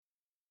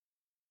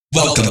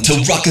Welcome to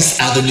Ruckus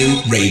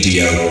Avenue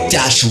Radio,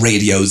 Dash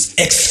Radio's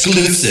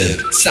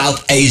exclusive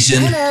South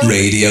Asian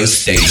radio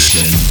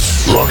station.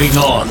 Logging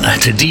on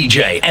to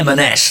DJMNS.com.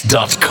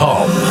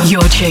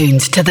 You're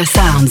tuned to the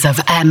sounds of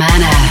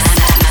M&S.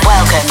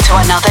 Welcome to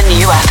another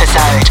new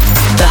episode.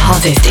 The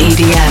hottest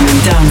EDM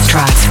and dance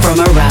tracks from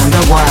around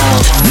the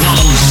world.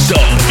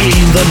 Non-stop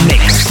in the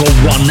mix for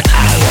 1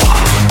 hour.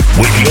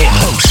 With your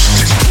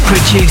host,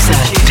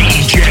 producer,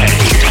 DJ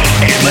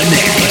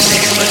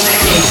M&S.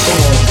 It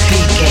all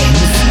begins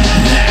now.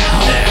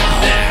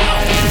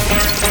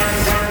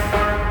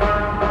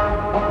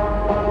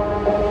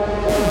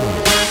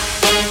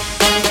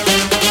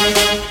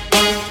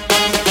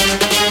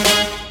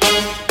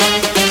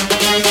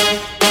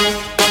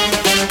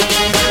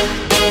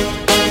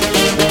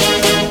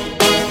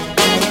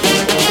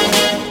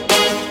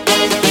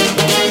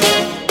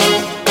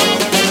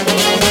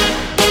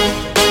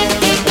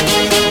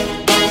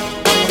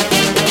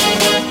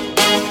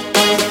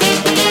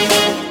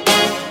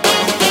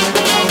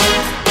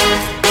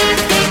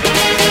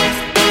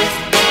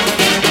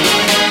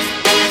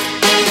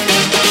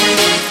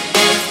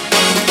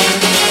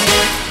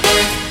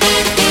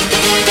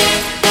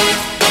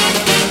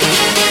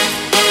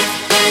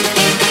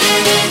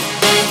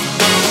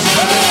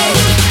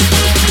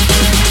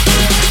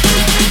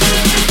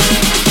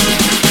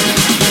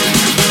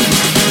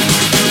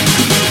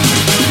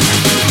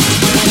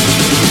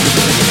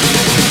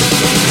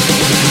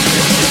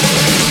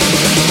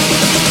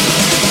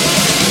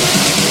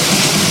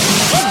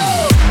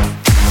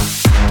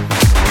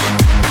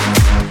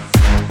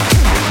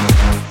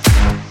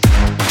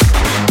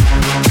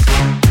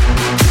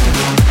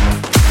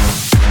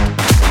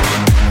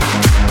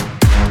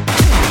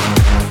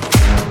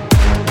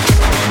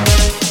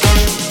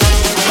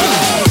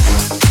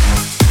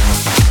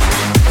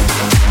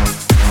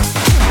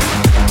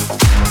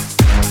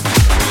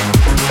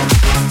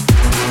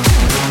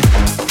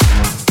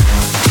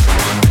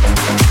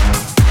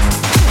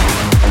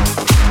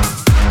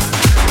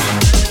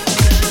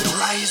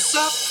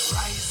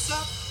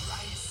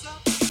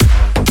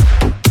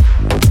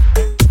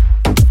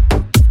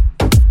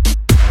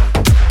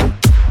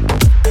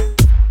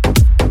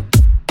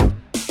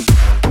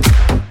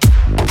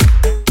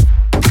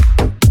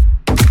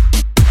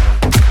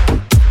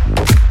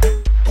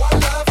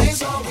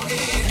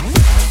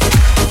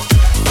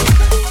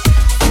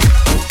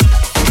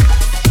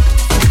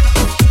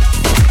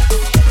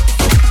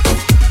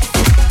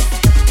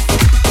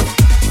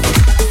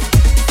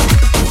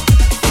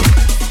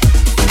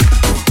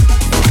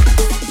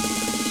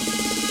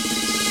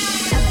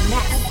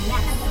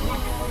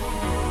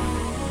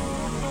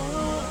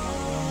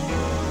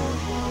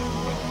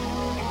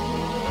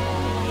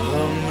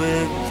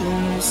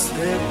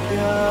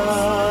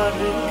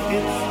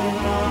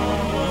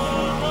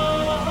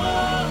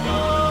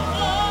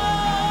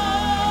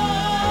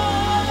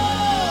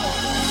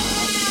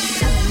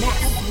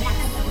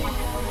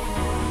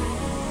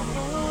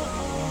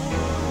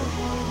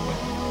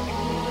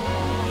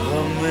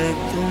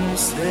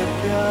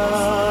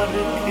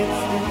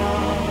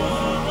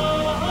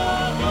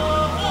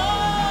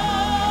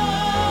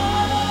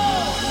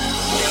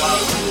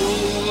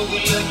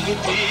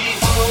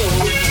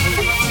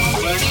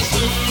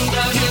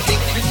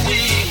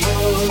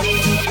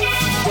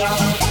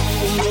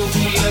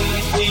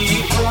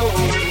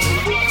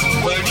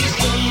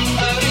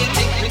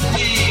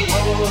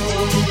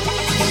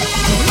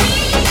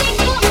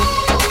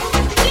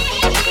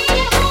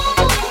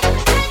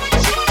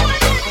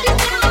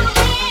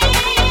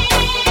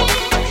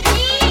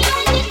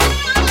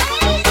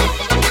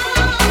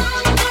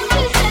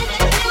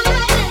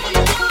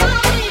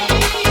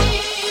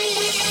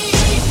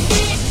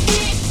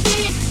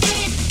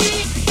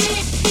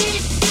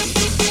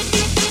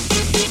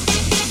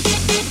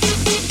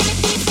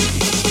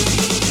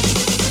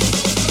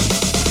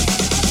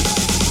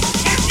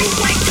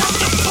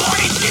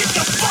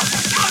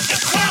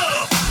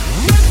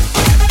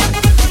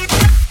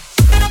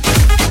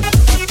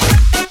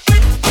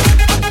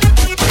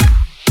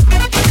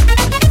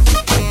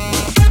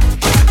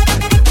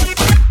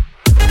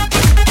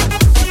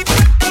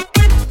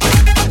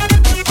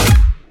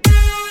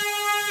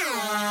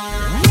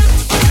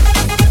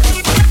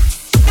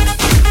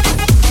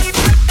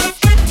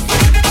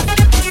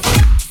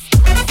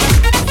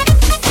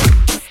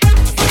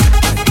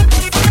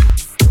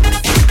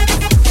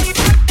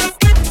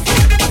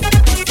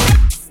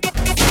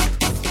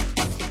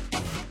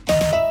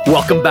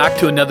 Welcome back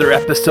to another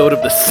episode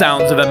of the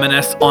Sounds of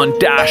M&S on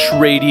Dash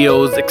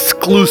Radio's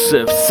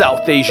exclusive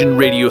South Asian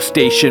radio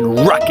station,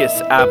 Ruckus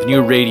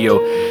Avenue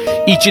Radio.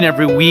 Each and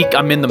every week,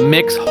 I'm in the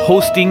mix,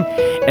 hosting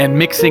and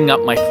mixing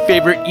up my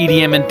favorite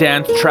EDM and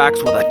dance tracks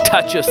with a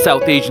touch of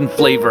South Asian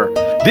flavor.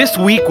 This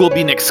week will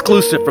be an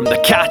exclusive from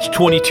the Catch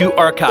 22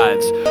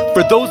 archives.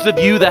 For those of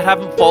you that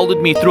haven't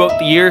followed me throughout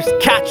the years,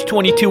 Catch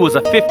 22 was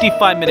a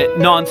 55-minute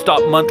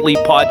non-stop monthly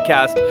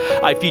podcast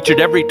I featured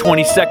every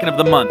 22nd of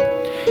the month.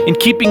 In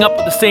keeping up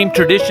with the same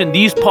tradition,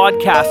 these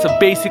podcasts have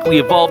basically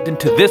evolved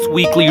into this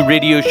weekly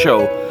radio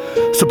show.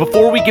 So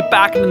before we get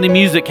back into the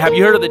music, have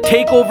you heard of the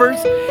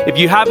takeovers? If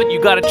you haven't, you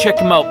gotta check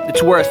them out.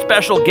 It's where a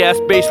special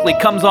guest basically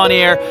comes on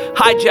air,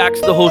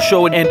 hijacks the whole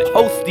show, and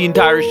hosts the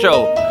entire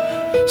show.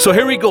 So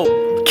here we go.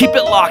 Keep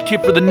it locked here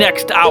for the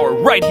next hour,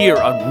 right here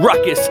on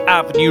Ruckus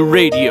Avenue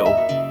Radio.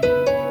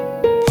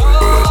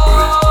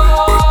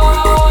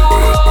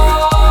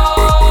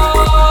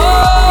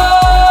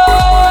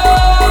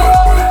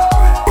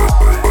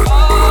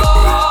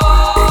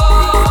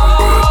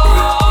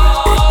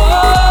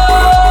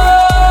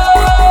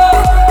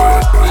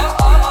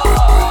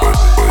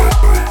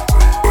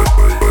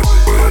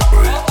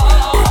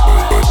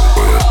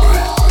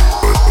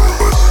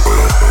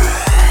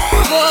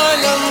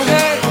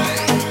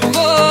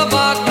 वो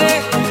बातें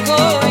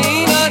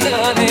कोई ना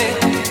जाने,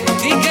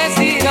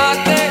 कैसी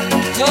रातें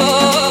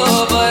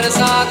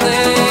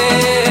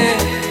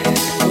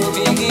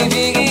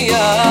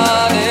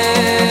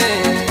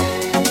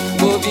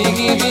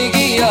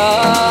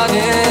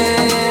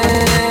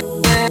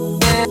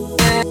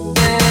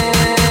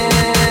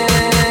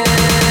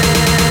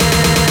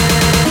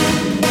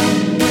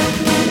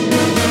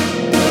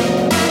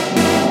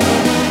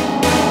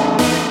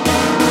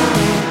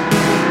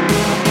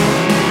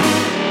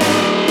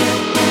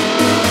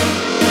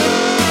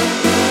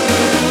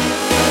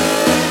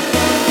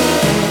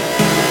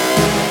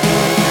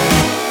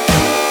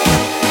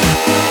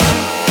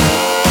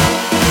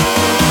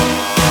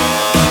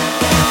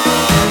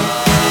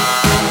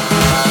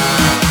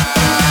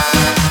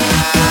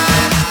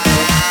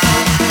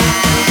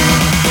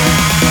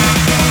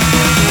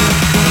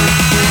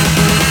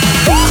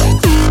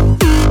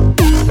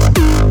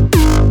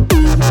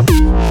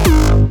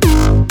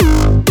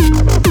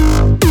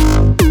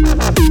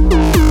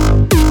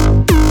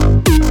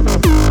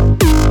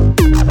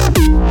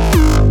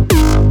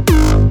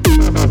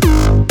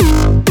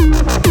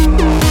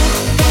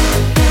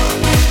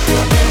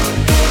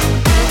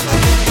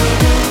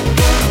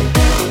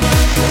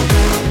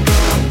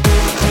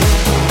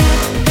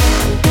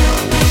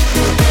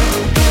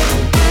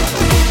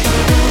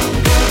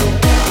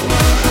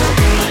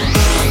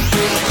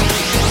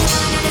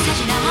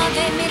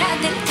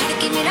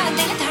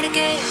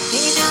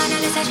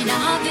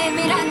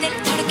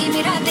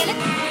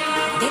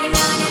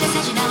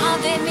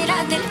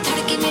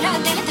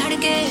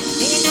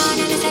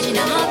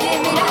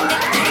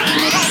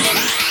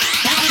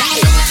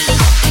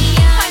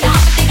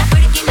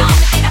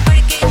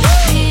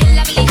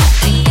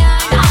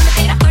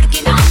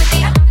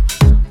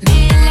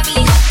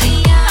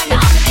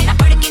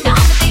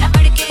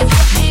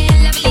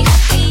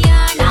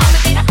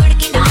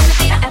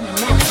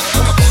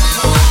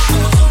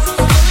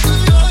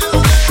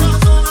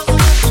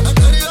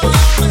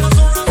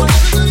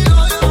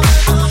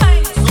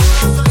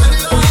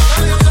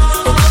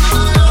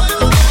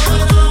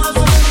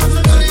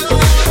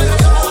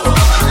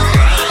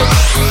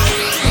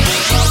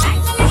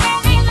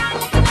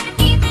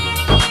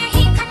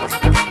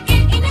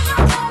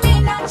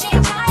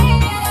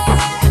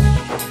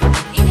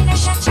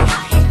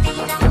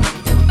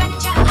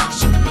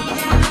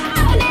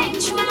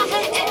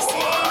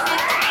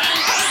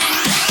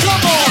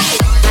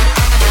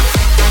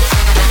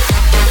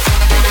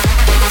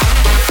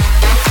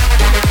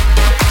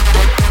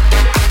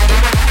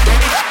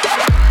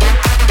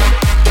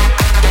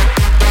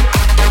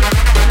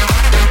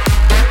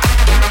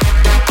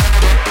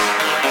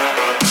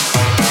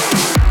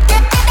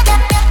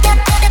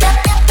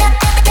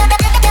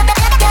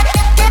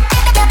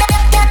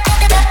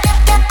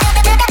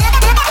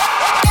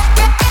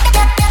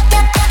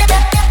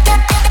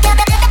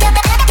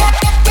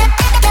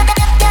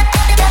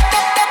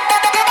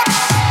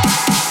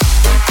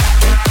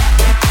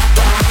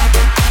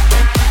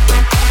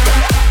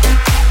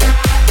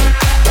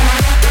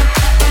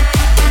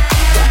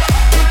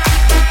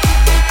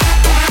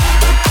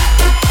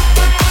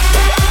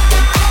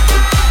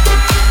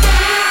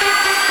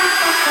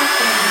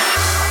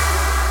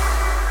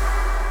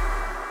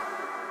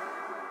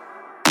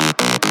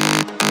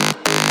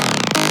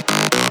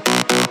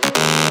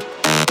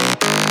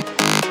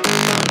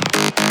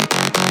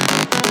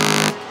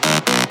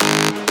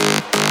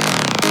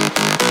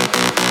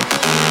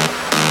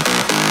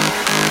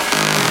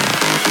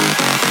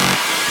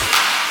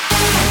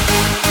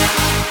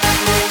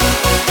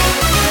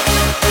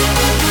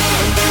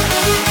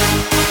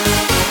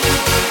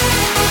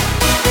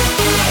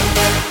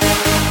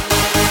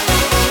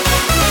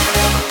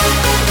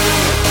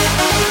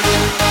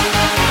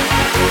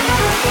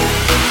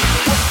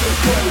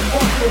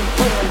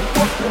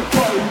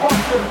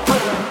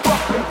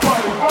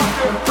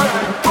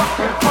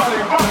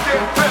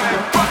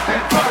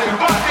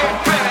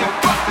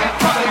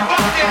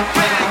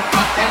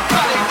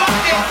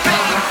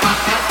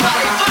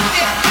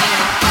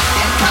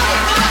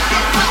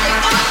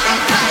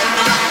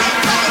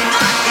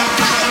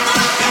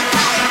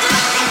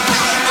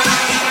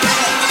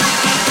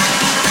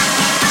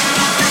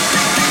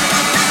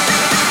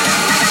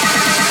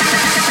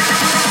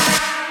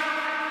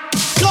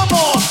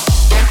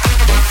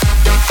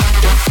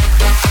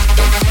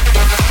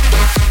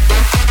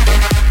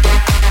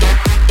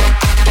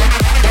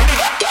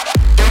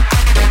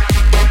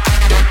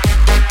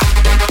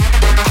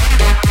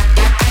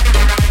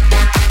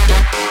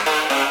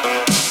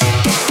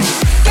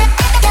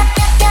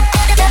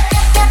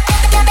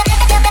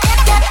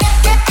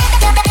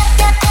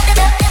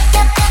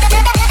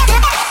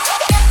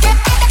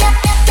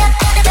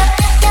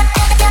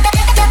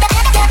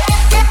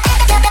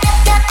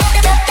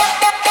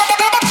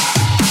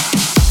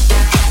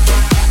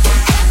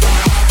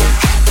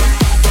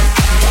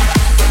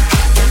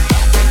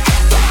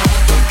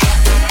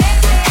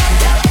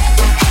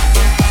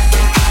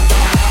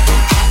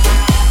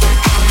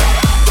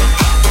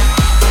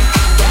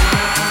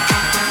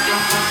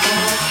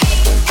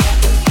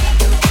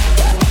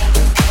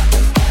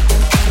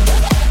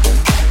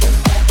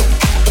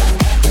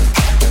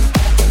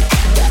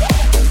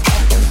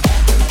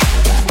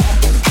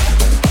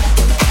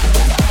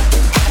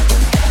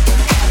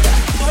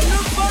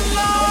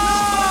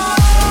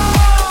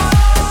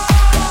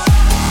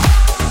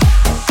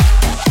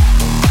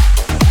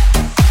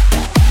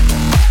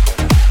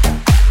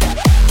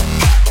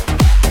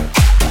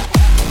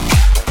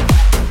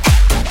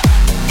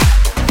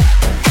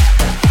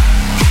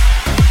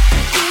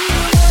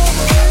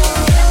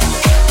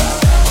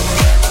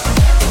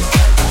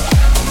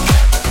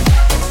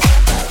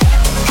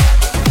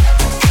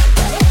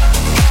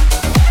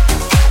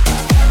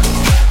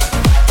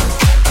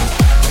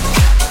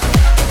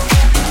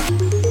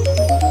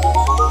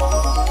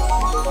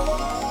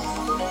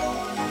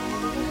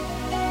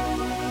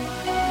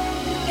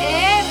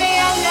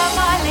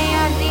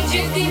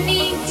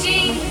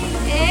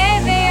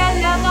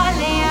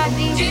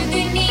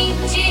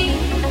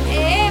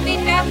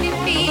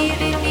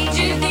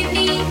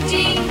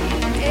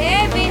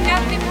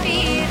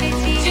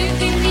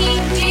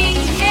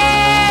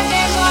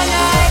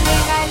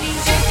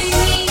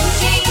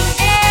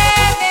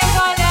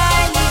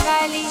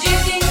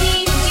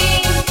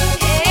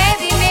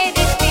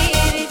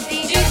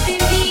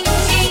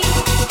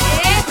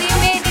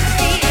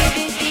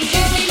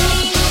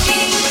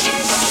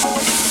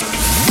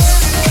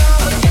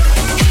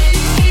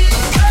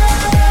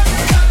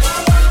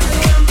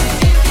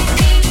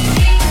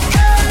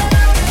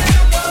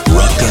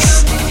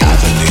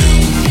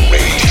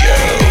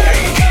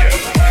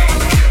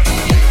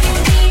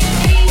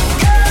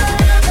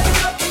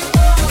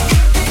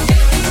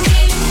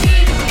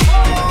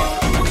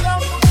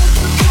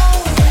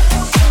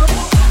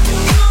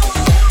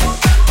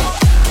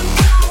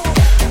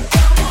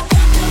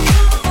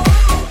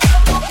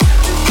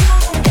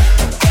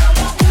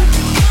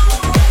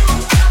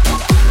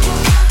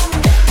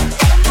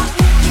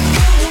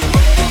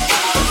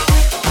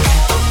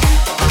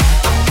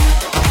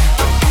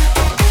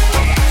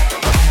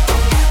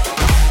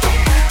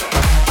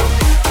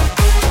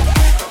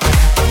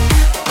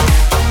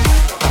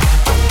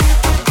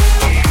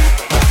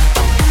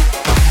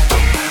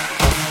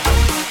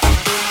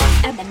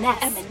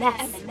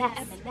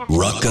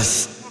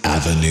Ruckus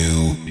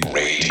Avenue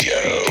Radio.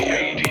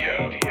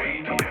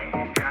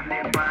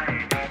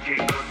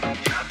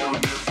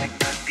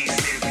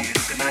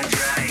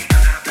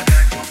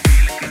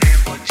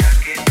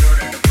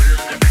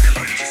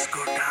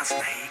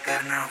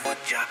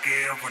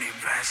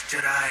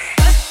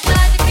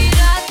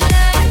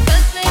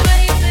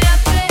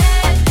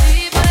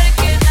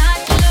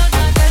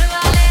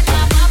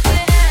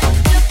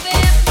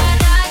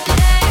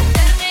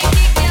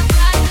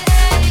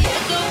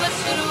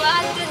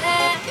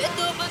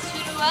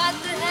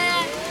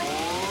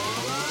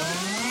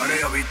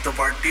 तो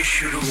party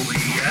शुरू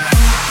हुई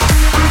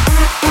है।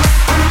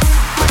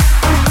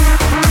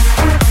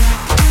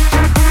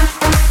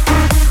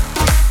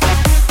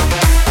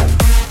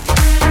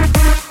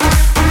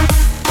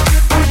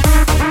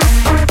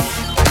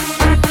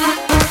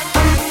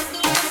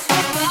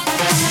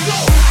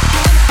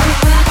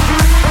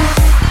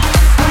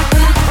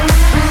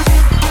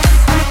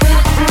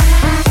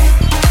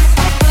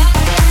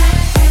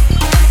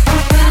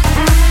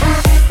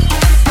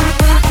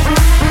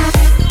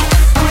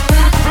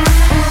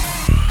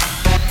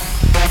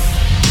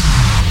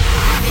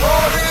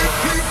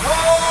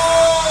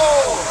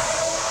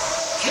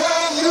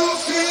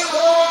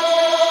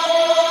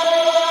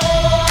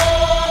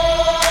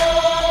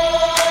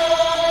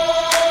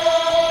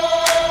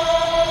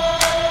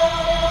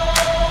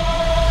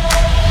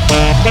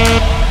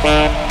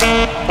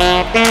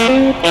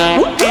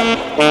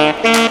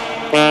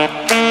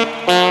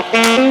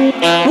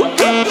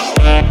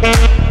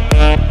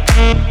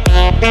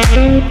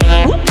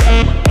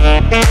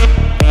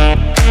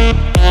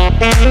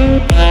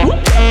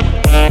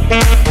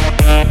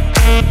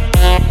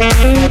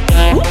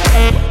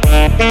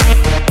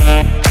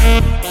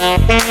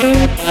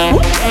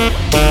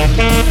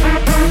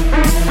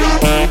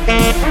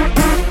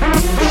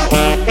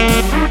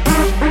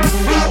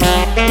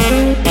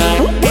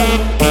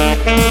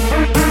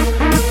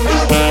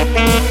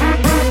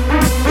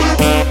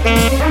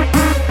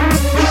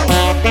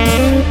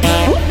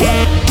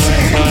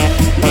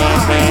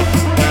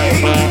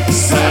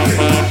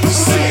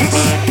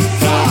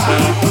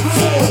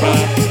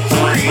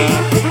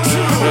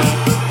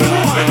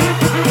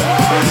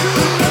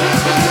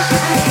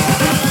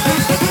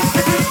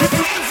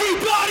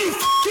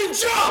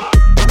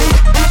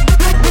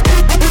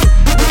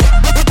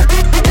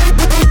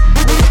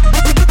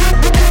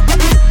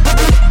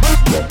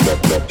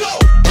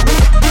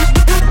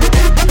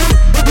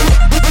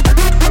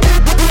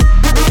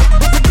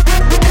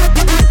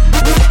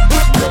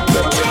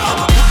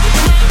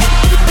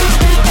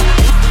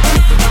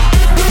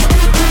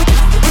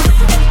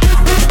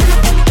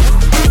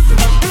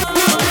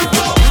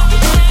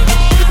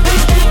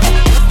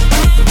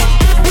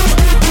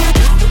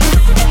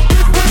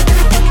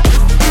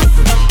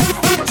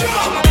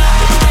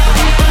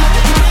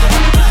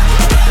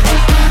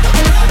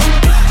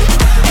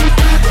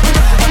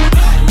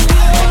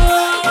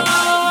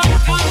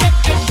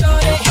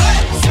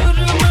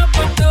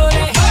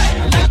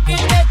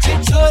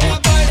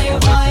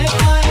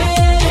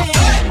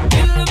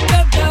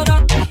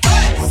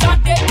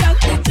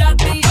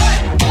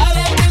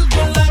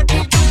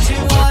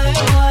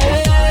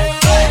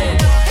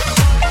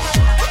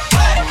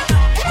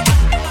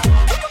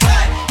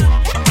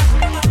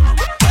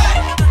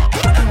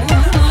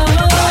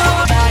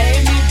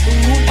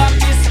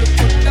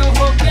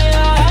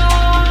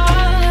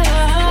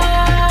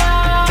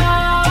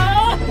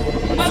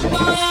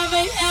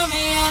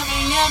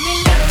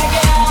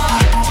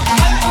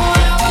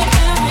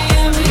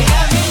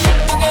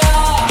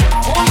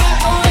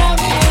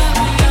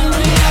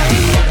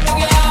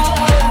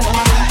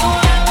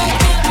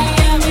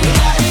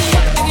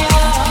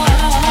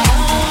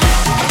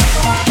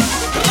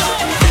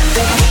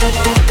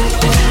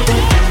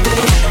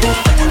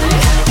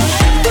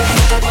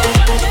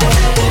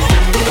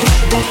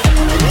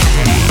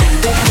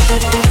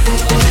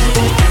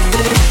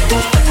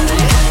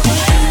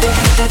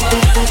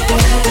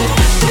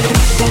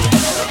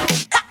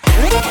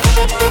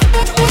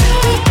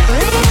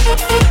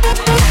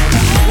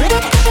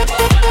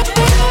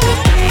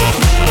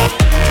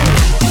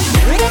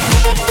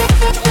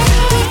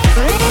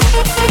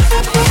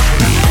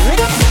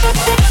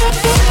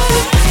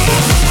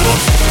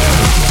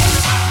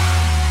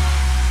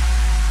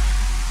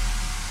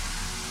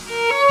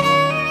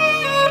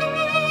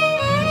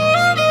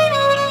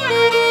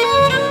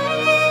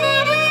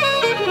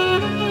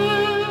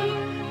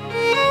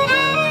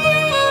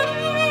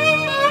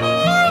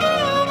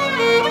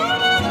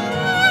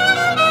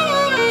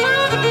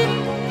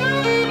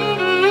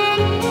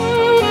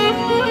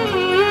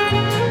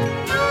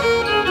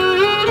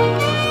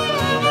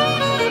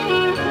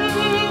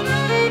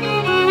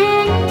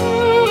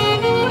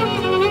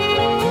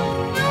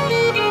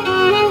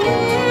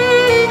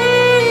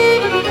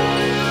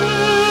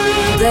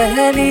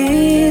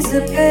 दहलीज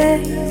पे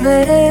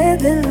मेरे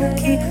दिल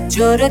की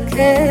जो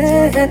रखे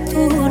है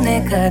तूने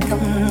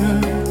कदम,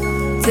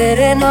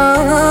 तेरे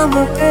नाम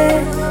पे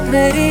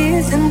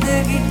मेरी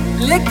जिंदगी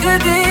लिख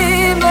दी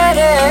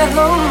मेरे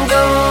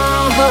हमदम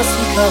हाँ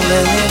सीखा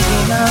मैंने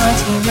जीना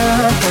जीना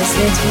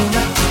कैसे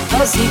जीना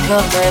हाँ सीखा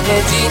मैंने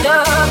जीना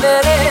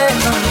मेरे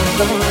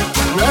हमदम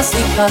ना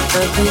सीखा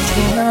कभी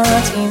जीना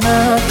जीना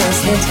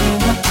कैसे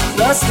जीना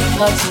ना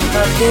सीखा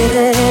जीना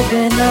तेरे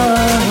बिना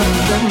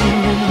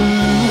हमदम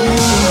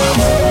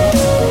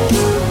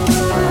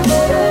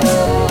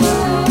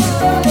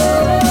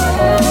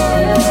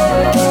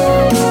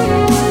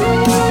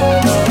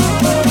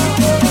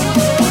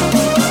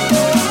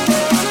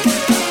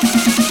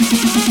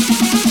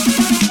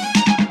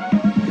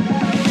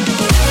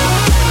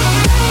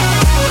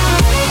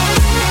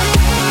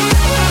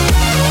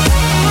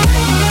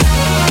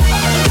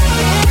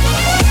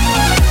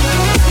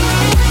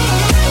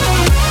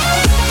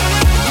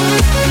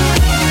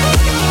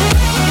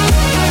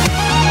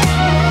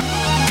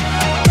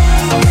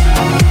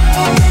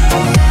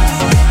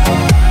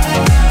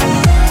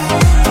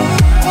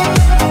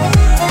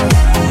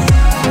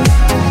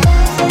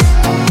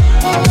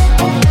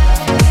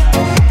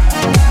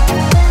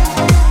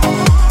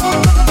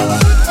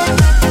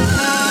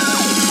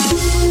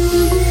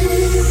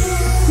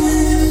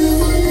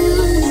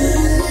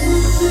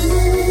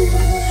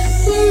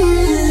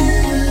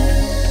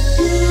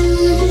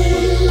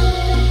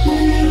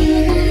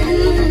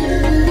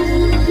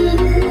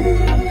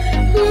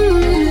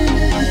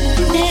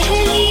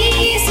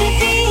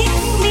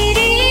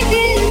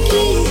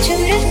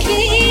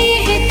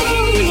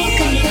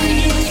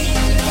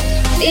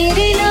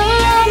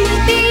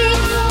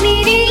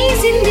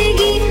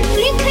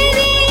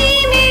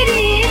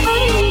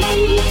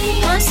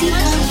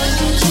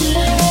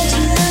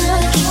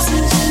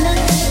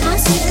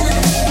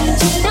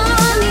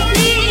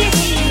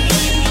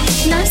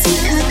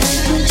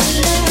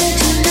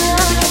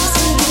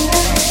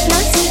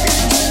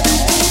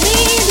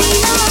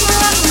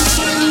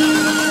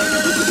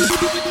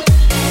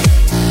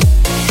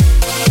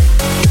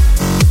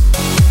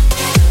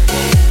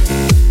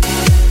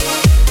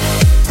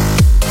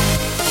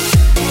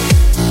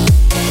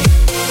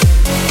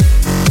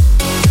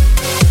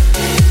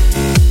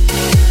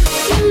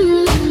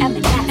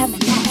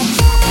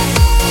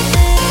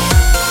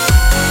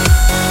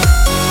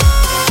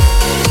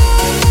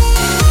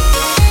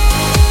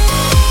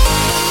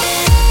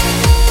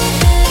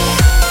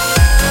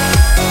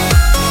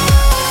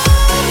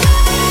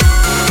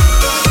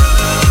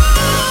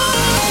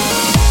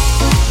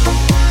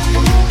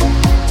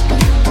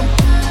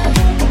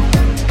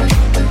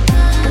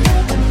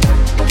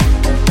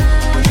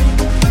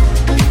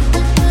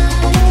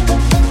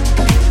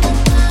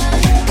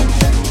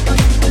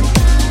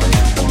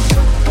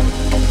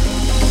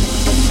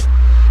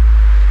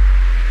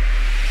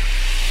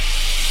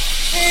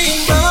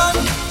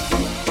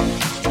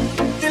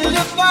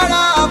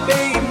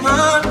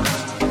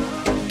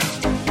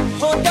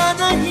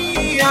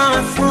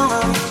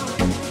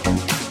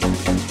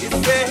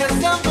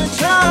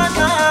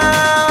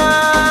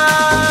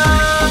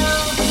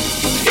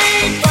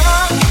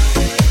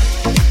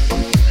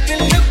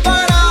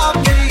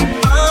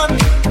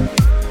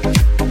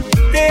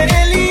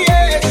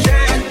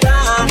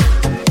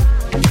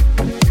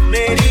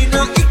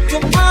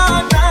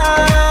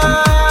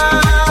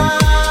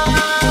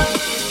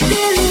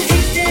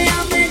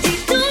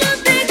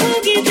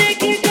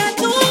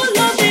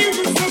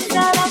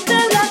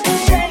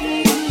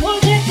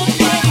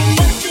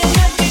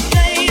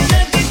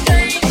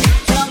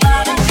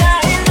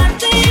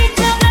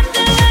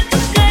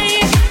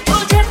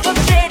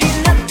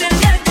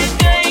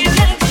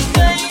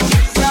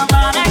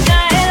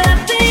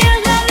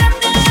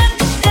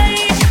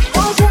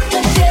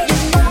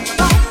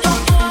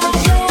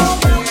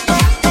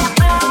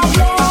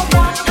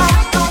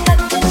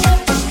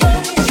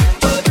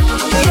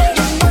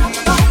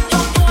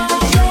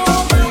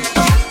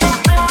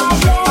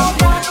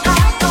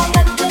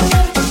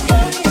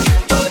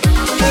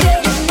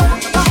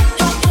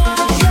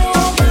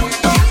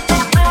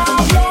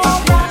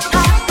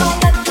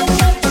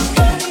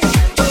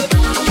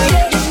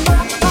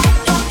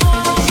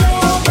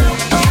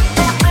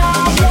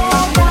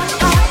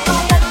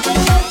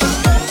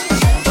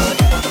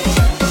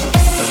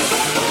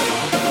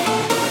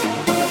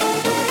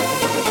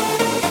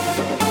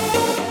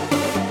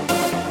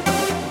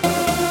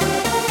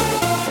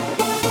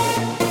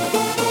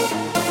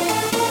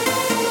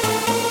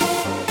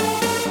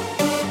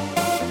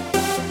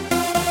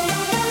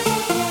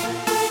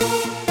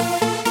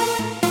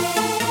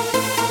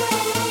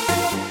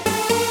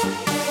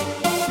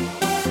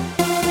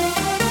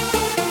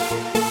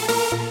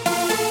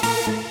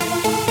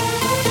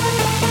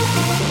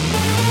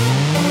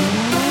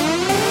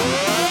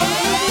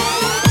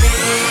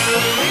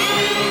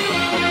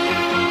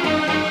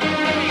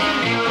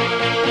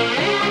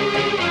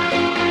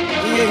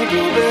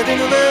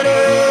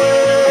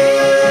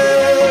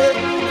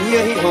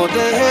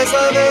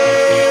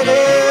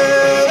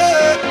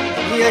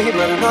यही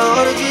मरना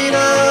और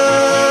जीना,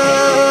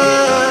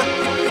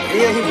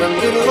 यही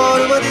मंजिल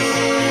और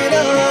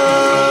मदीना,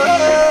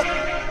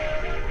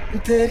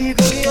 तेरी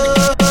गलियां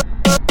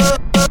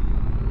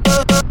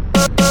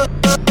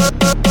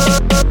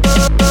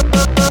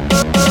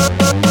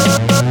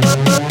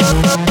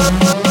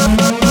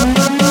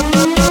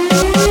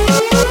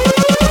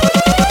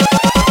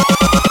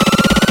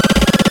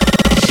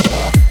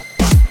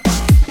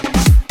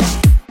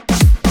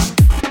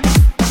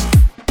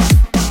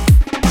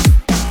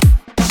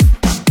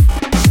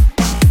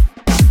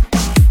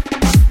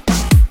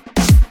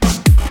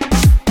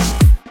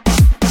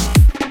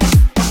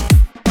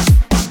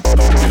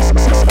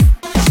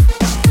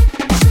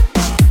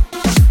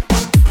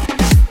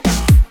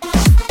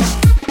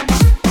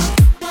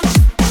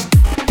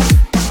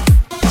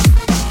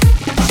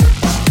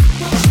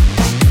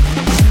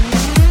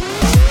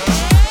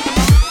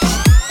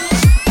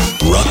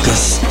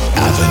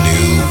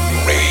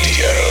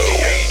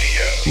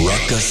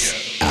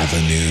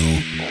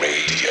Avenue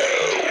Radio.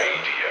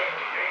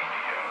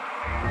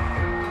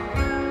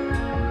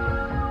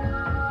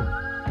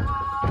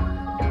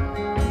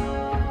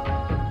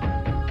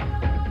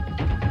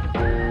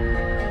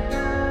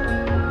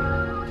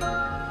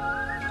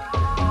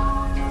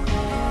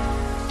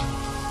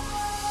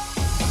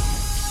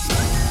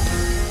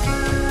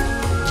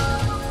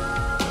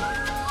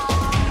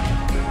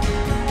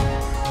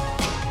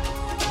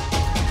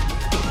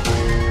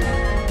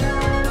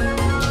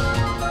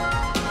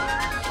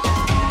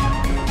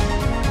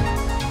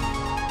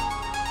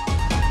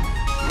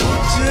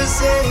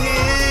 से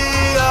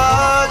ही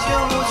आज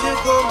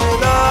मुझको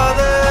मिला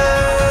दे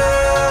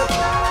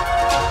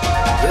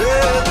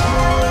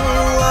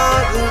देखूं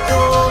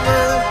आदतों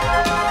में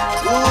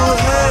तू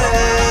है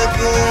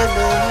कि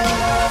नहीं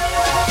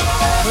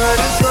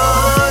हर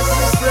सांस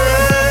से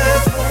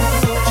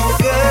पूछ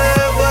के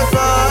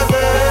बता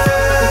दे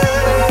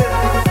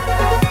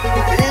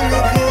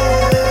इनके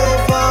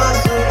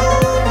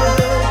फासलों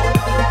में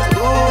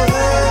तू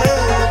है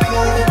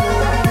कि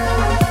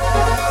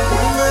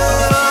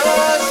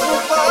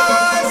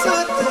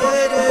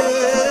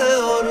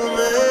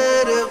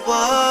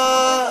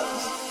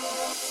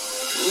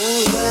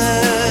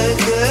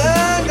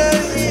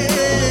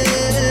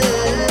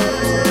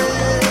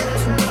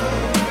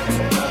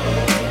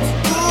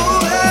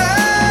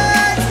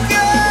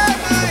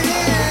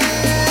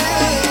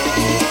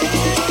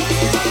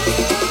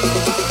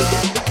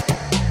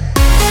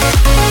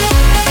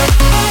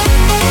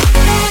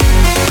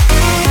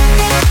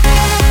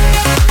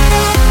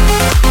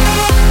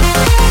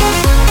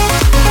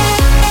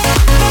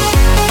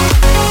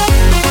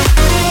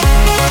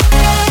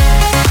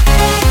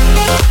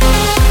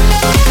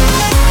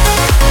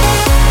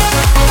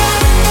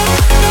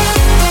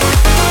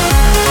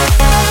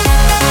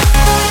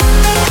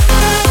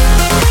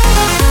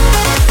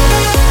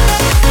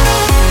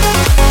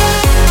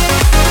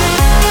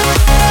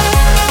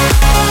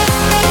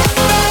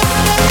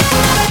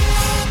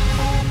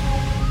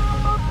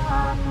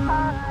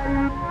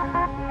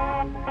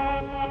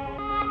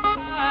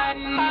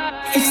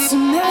It's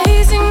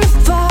amazing to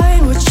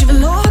find what you've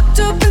locked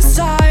up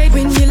inside.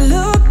 When you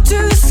look to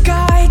the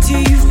sky, do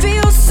you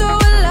feel so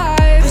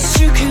alive? That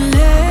you can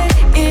let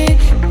it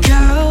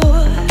go,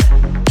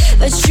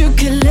 that you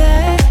can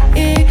let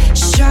it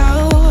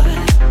show.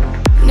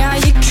 Now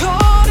you're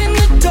caught in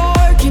the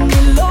dark and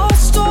you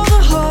lost all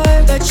the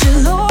heart. That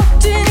you're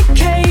locked in a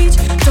cage,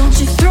 don't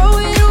you throw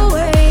it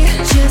away.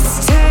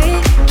 Just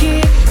take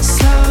it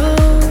slow,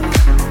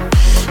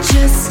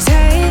 just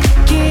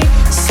take it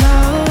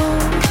slow.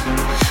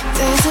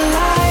 There's a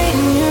light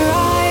in your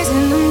eyes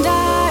and I'm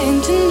dying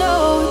to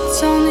know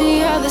it's on the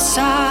other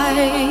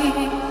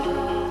side.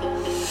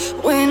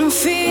 When I'm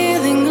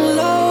feeling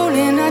alone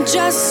and I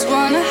just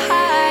wanna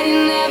hide, you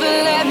never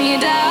let me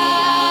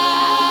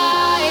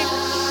die.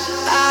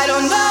 I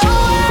don't know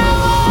where I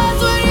was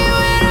when you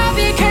and I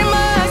became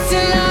us,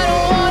 and I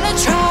don't wanna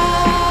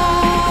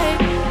try.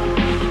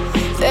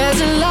 There's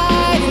a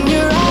light in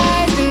your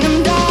eyes and I'm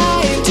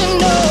dying to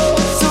know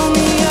it's on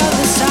the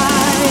other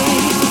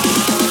side.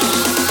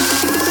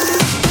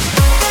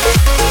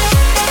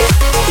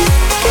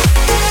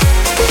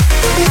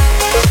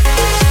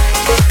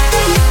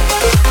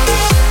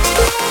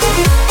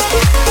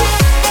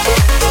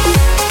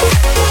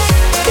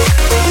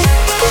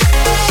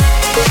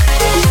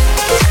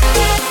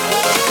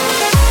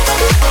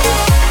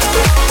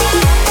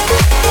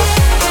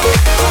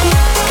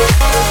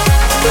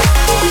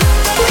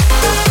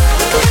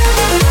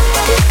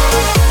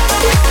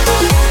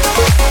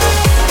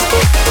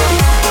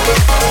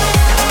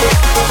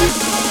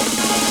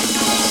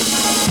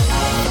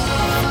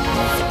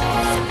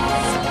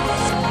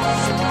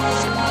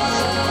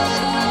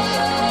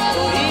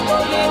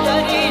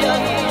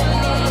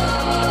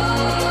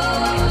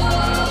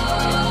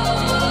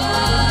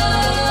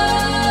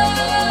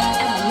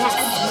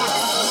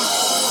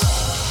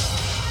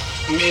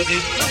 मेरे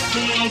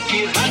सपनों की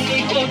रानी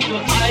कब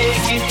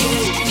आएगी तू,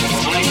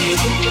 आए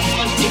रुक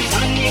मत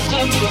जानी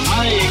कब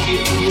आएगी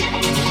तू,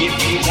 ये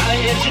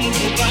फिराए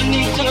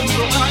जिंदगानी कब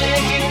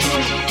आएगी तू,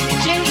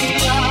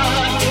 चलिया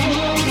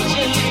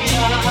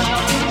चलिया।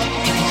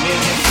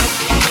 मेरे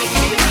सपनों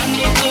की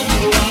रानी कब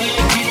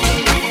आएगी तू,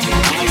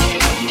 आए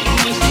रुक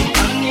मत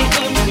जानी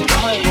कब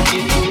आएगी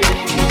तू,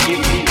 ये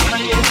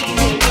फिराए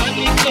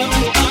जिंदगानी कब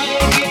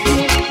आएगी तू,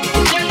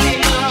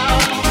 चलिया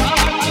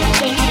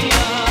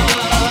चलिया।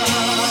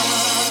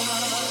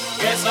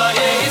 कैसा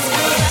ये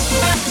इसका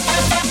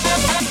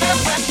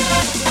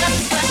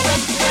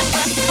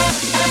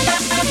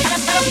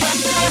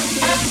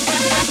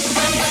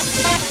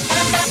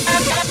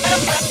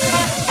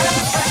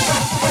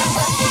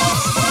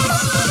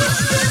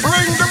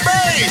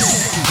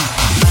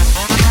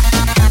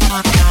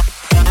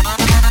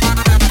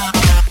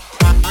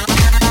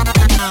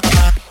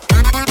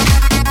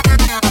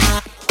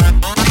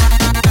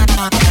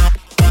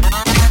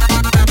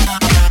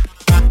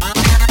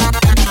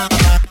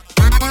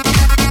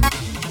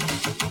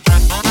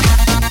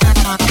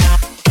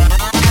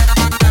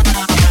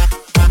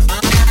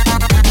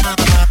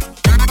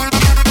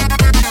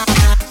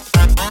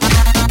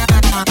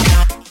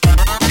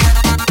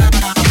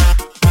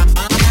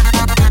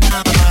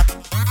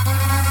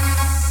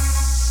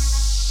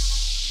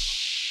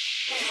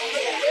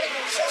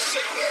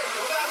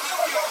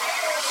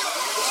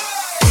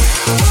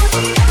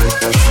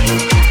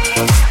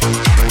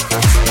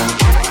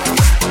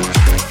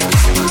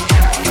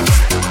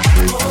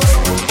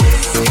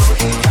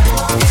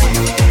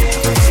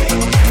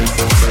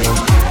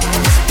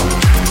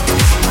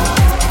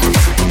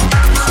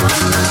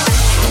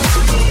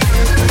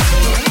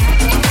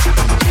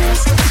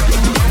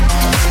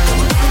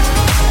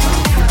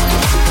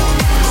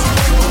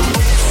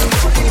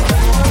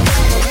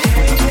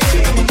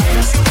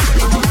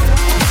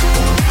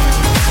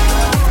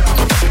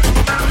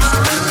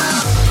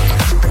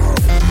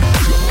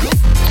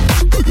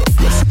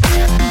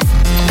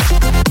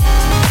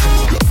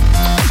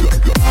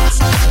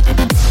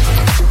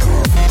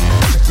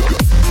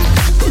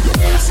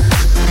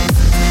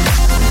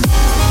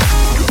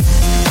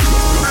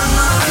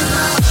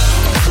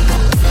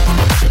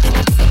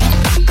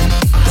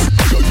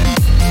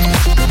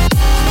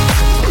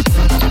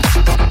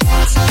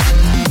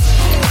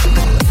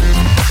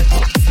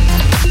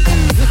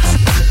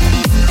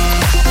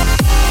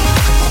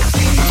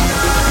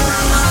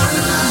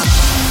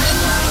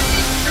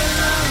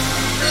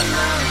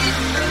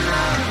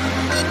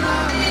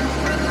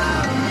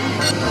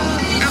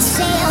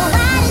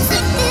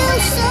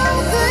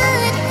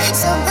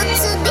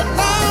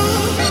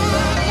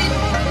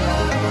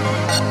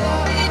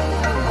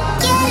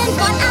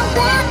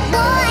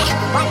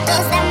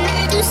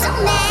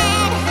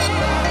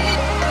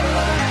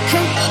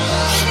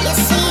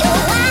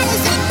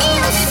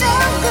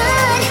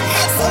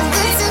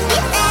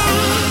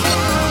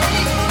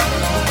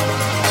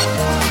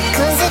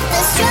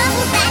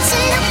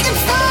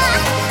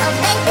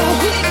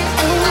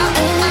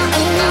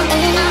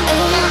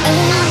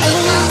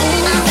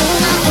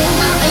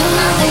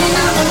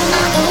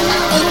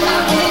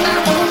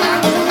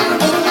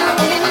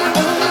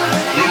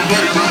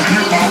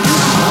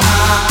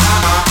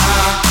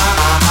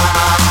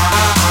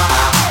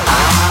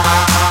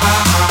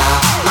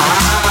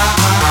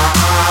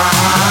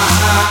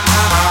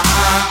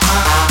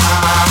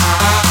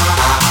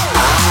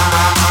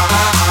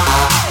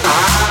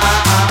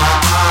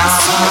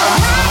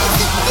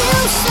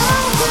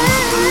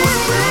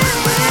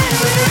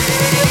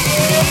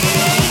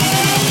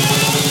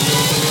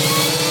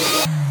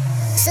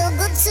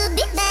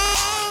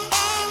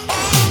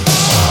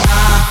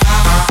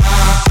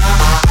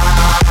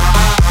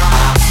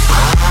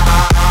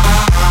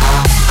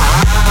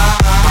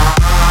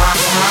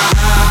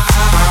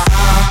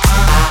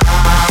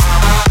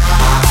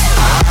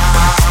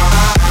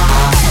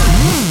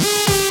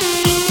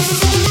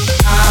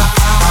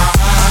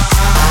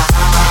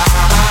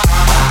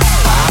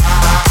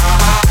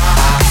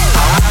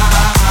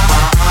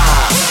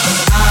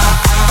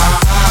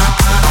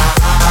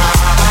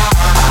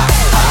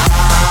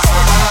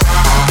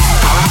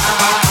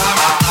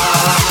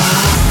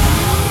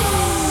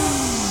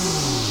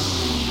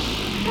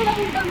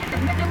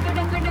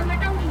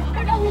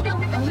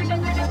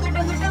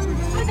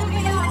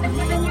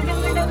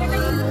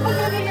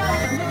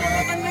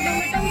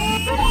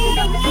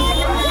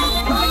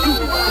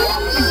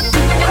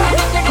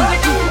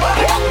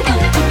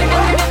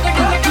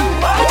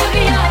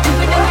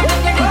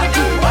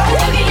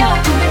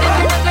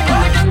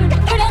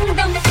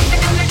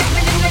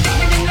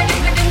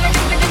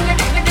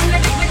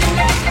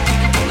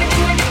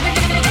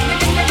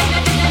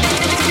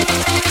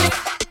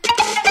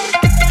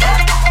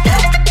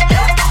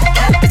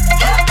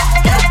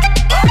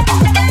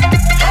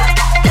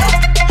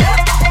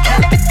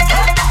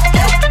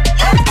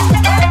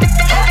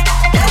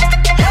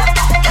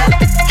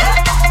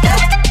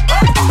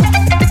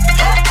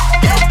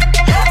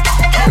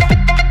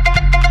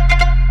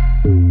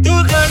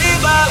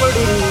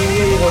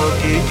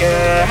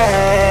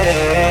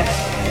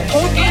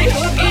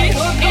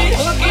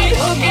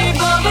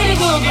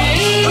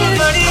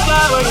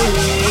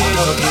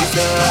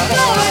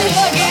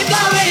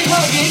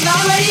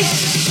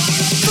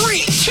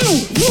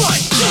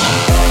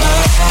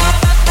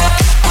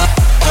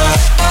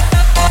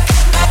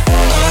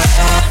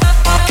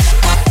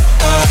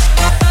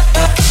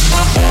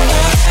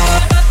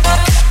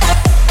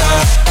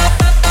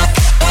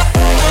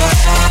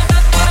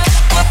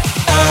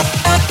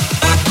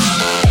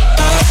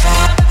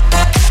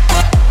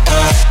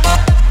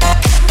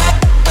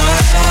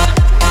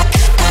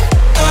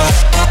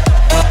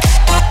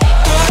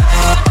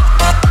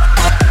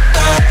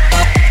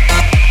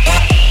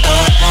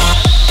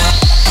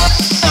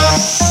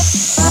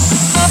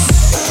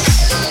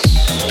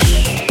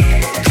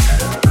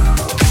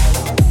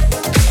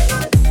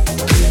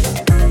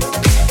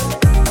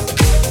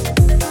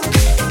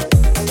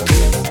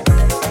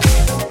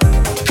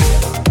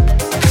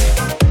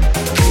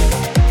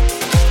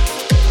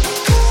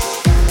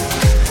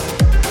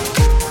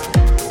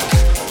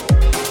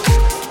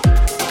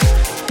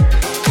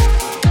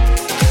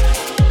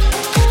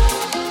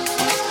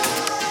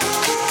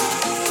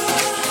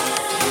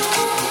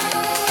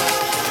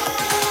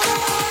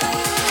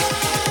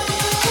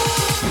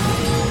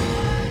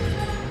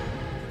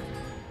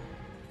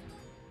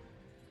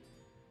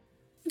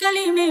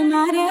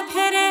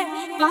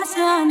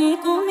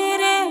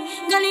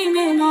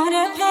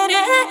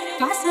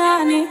पास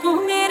आने को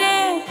मेरे,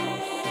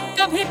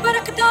 कभी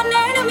परखता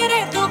नैन मेरे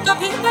तो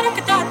कभी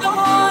परखता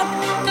तोर,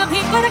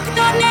 कभी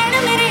परखता नैन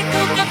मेरे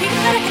तो कभी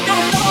परखता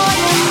तोर।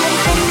 मेरे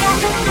सरिया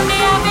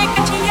मुंडिया वे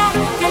कचिया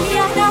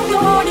गलिया ना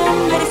तोड़,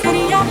 मेरे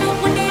सरिया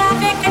मुंडिया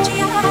वे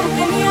कचिया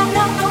गलिया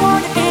ना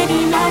तोड़।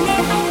 तेरी माँ ने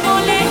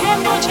बोले है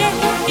मुझे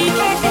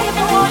टीके से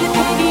बोल,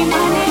 तेरी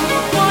माँ ने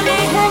बोले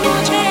है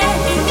मुझे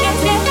टीके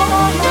से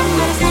बोल।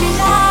 मेरे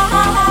सरिया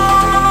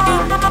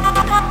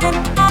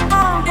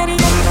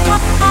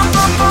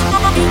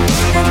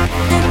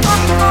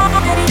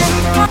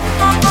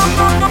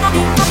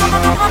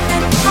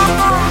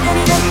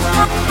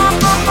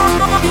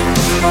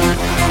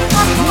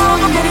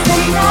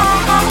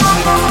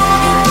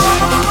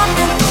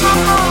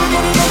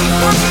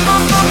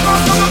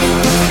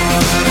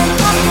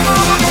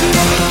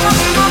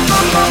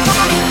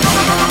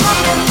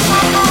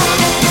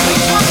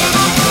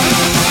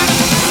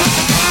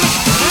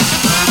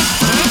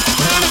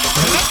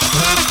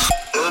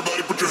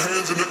Everybody put your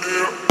hands in the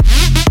air.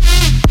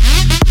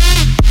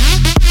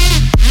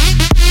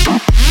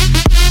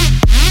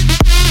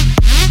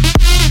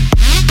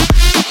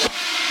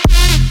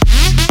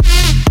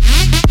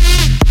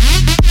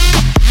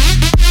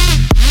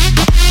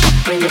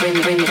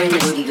 Bring the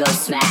booty go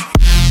smack.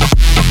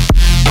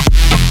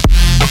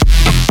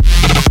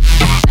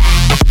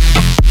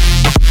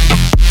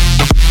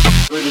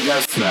 Booty go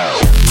slow.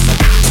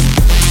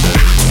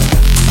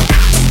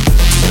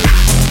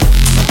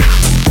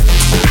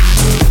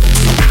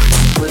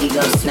 Booty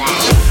go smack.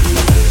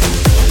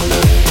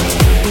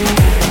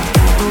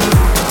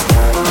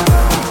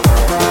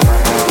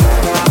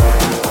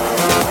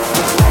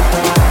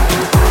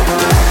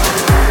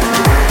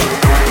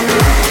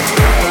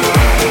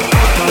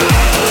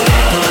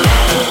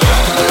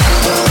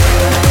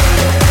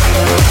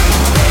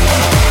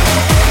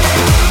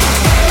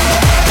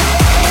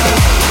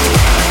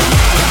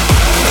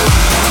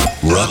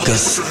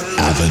 Ruckus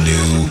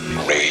Avenue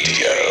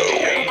Radio.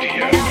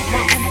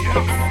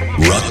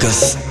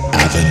 Ruckus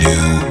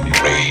Avenue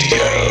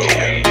Radio.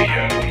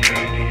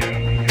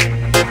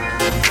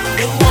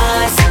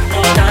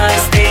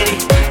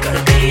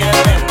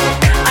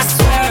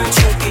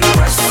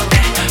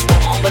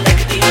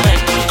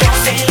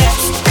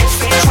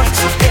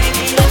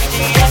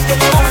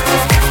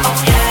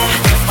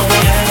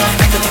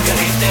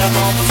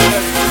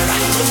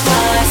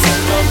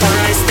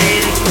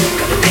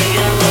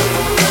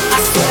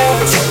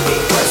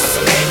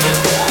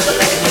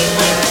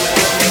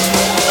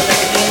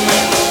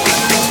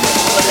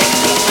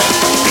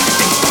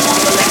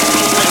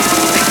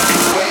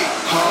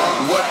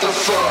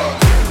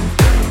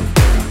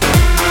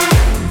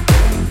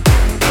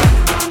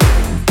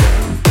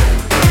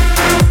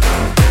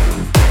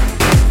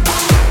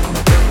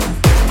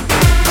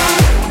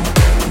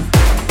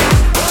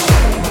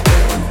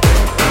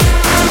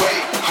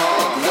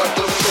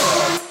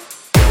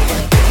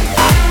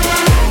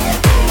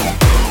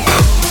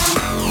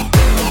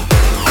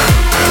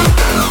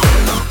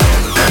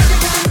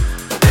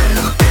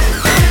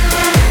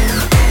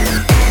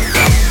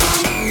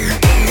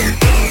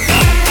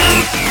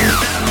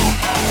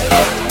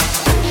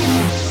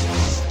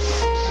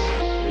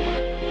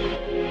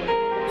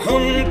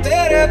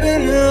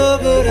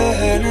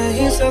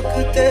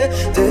 सकते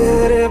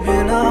तेरे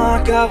बिना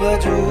क्या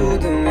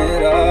वजूद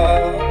मेरा।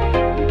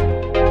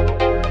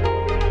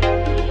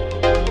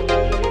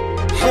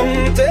 हम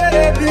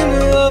तेरे बिन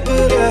अब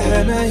रह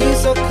नहीं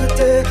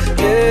सकते,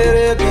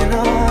 तेरे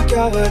बिना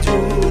क्या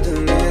वजूद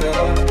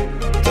मेरा।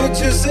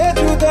 तुझसे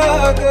जुदा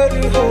अगर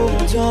हो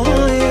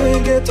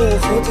जाएंगे तो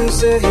खुद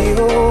से ही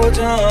हो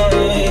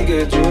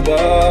जाएंगे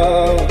जुदा,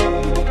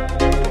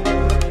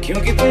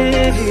 क्योंकि तुम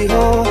ही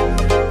हो,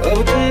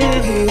 अब तुम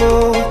ही हो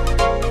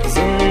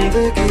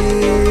जिंदगी,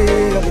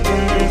 अब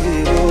तुम ही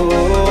हो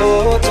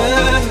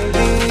चैन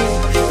भी,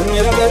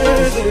 मेरा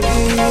दर्द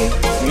भी,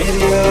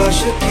 मेरी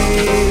आशिकी,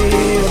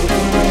 अब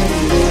तुम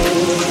ही हो।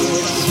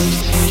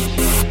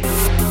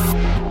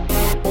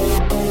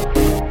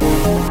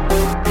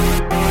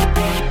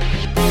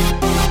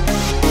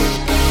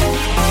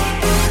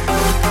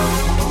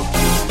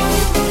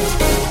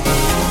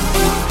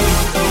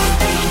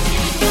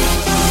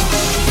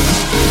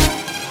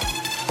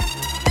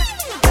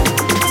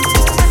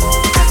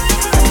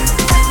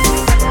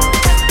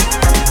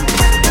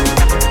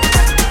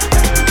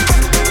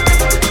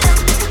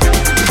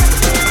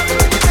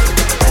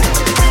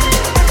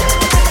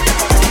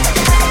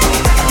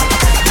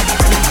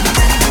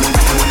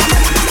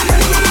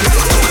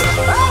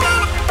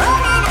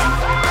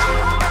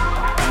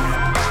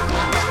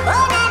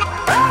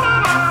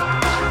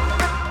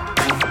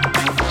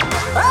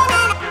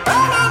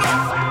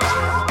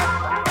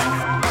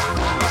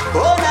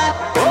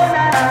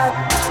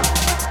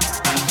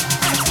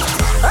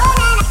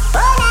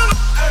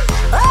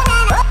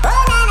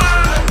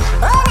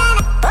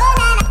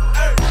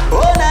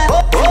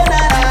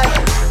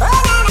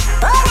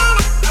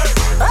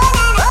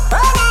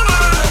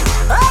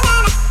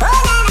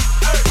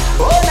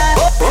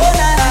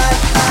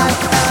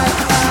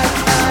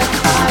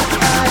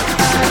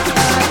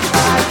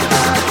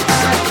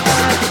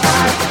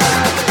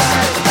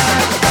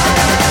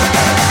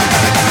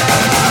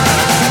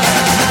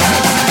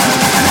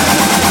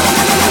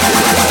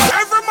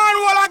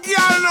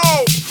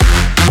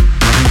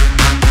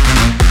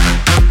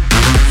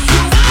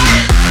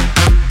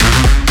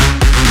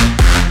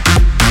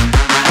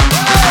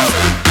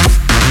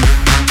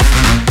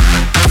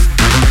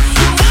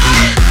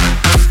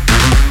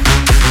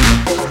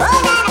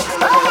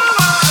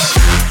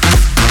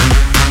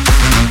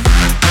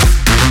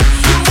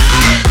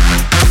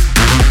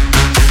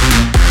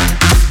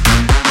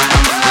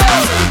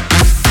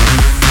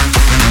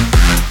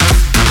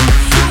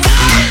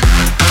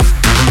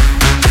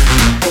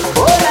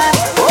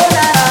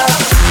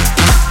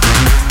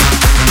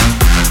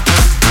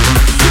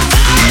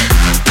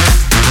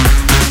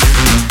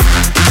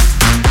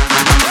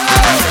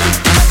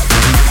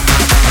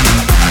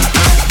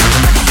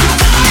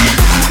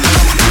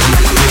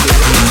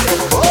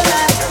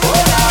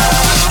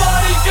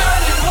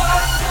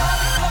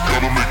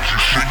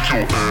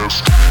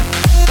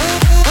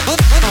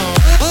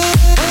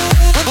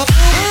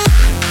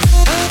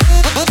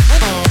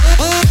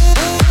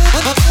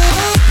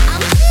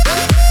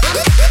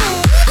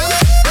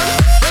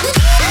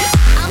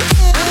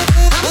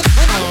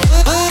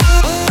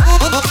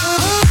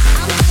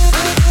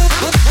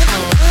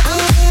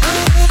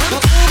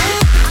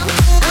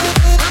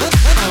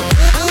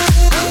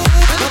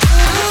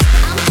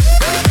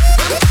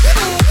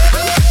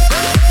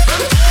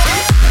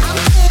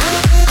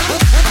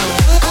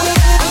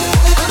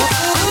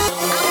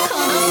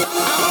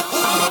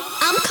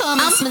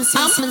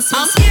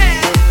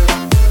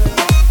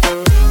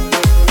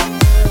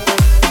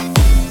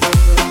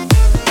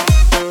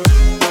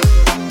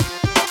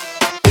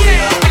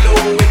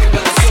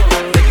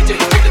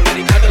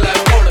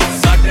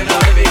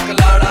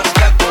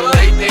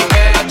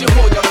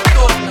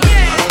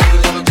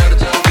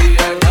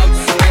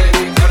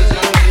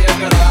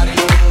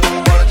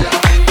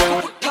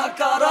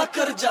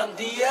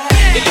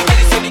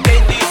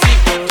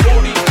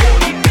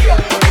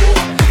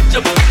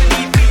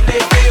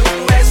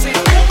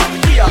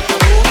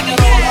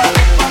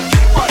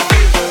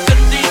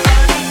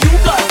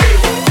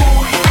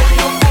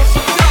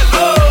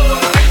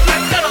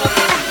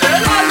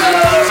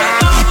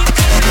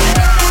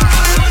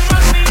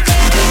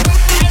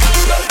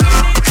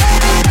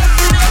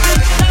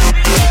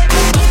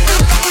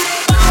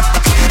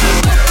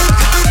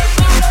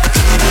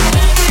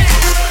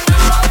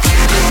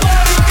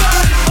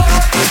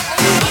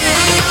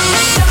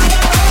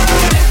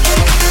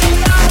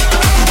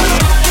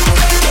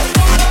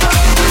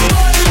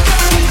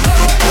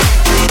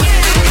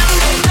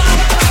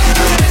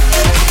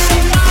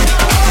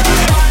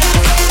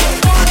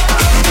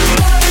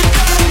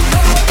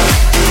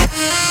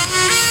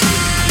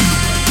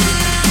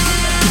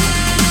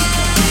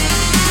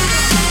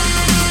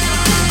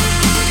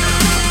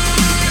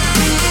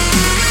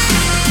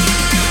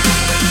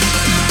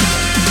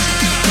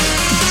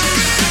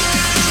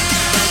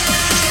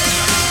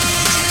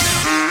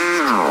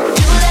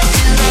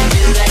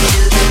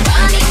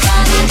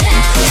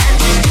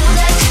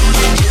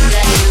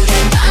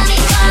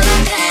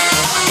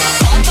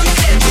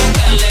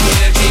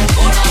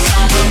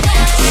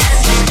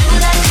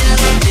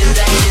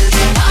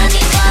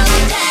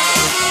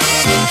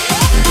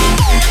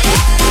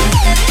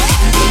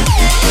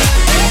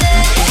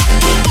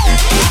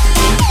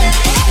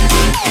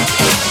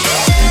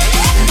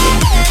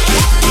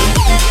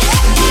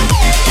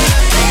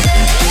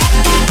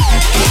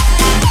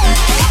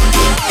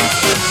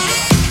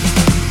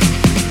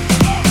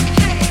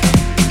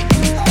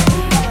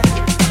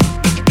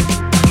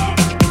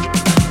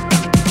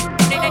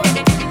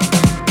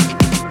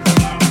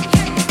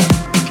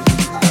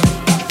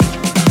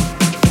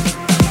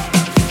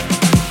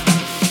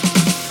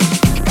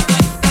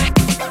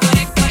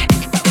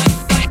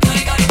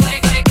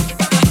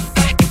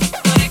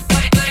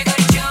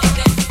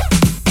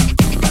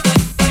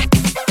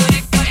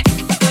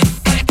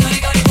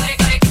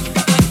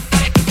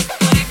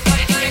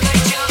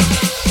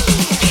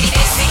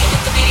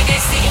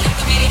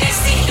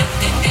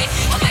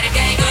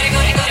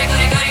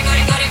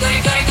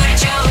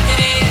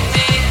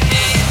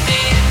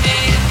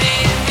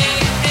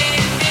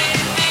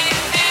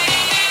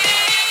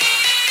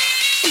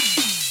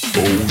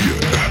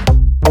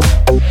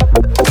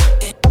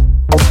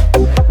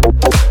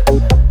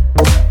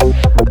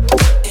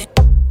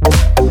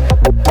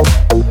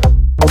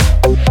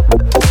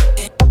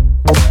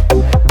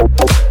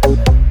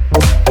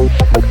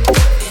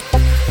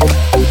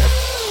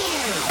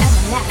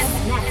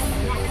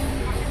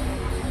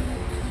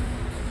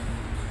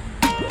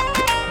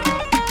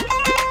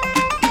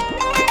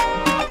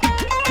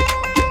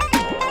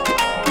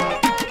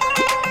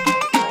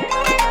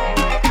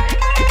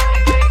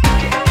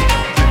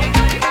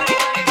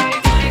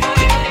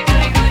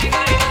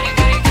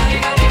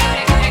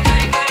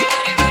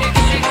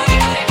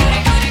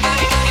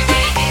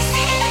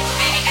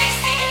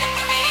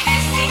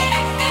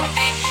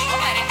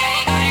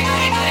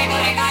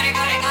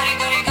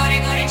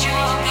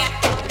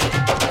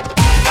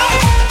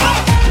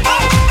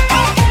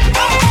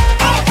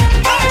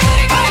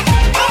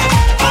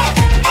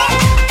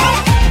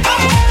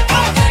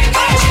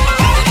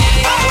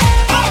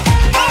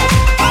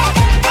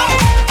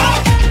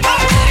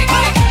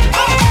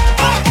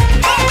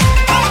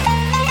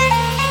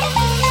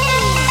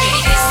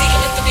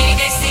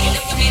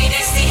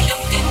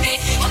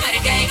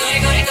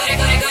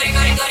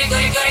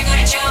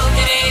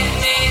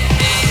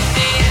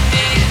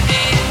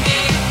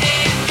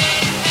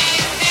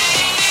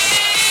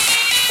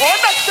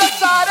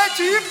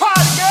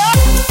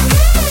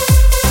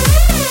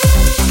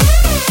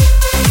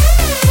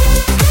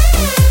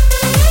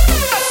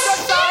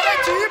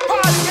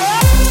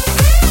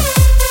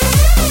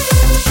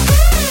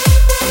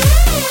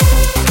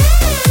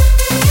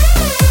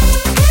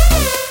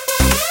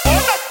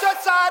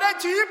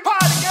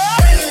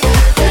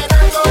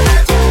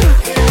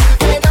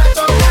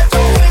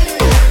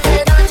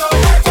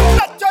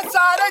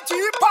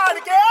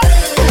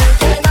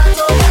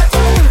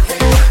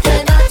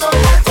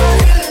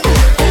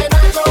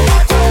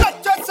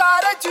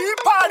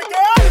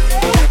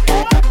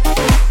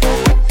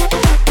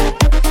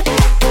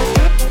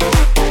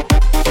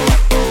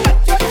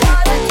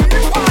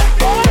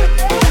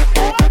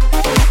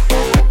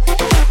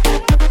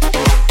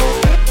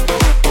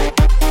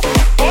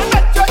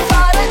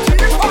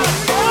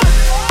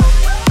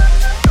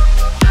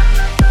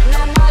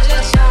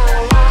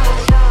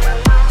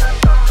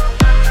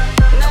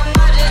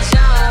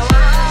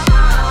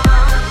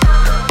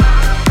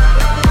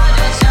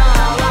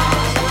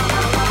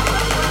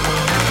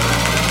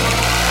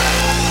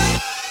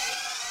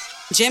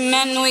 जे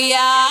मैनू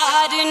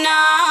यार ना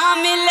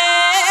मिले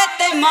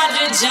ते मर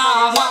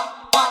जावां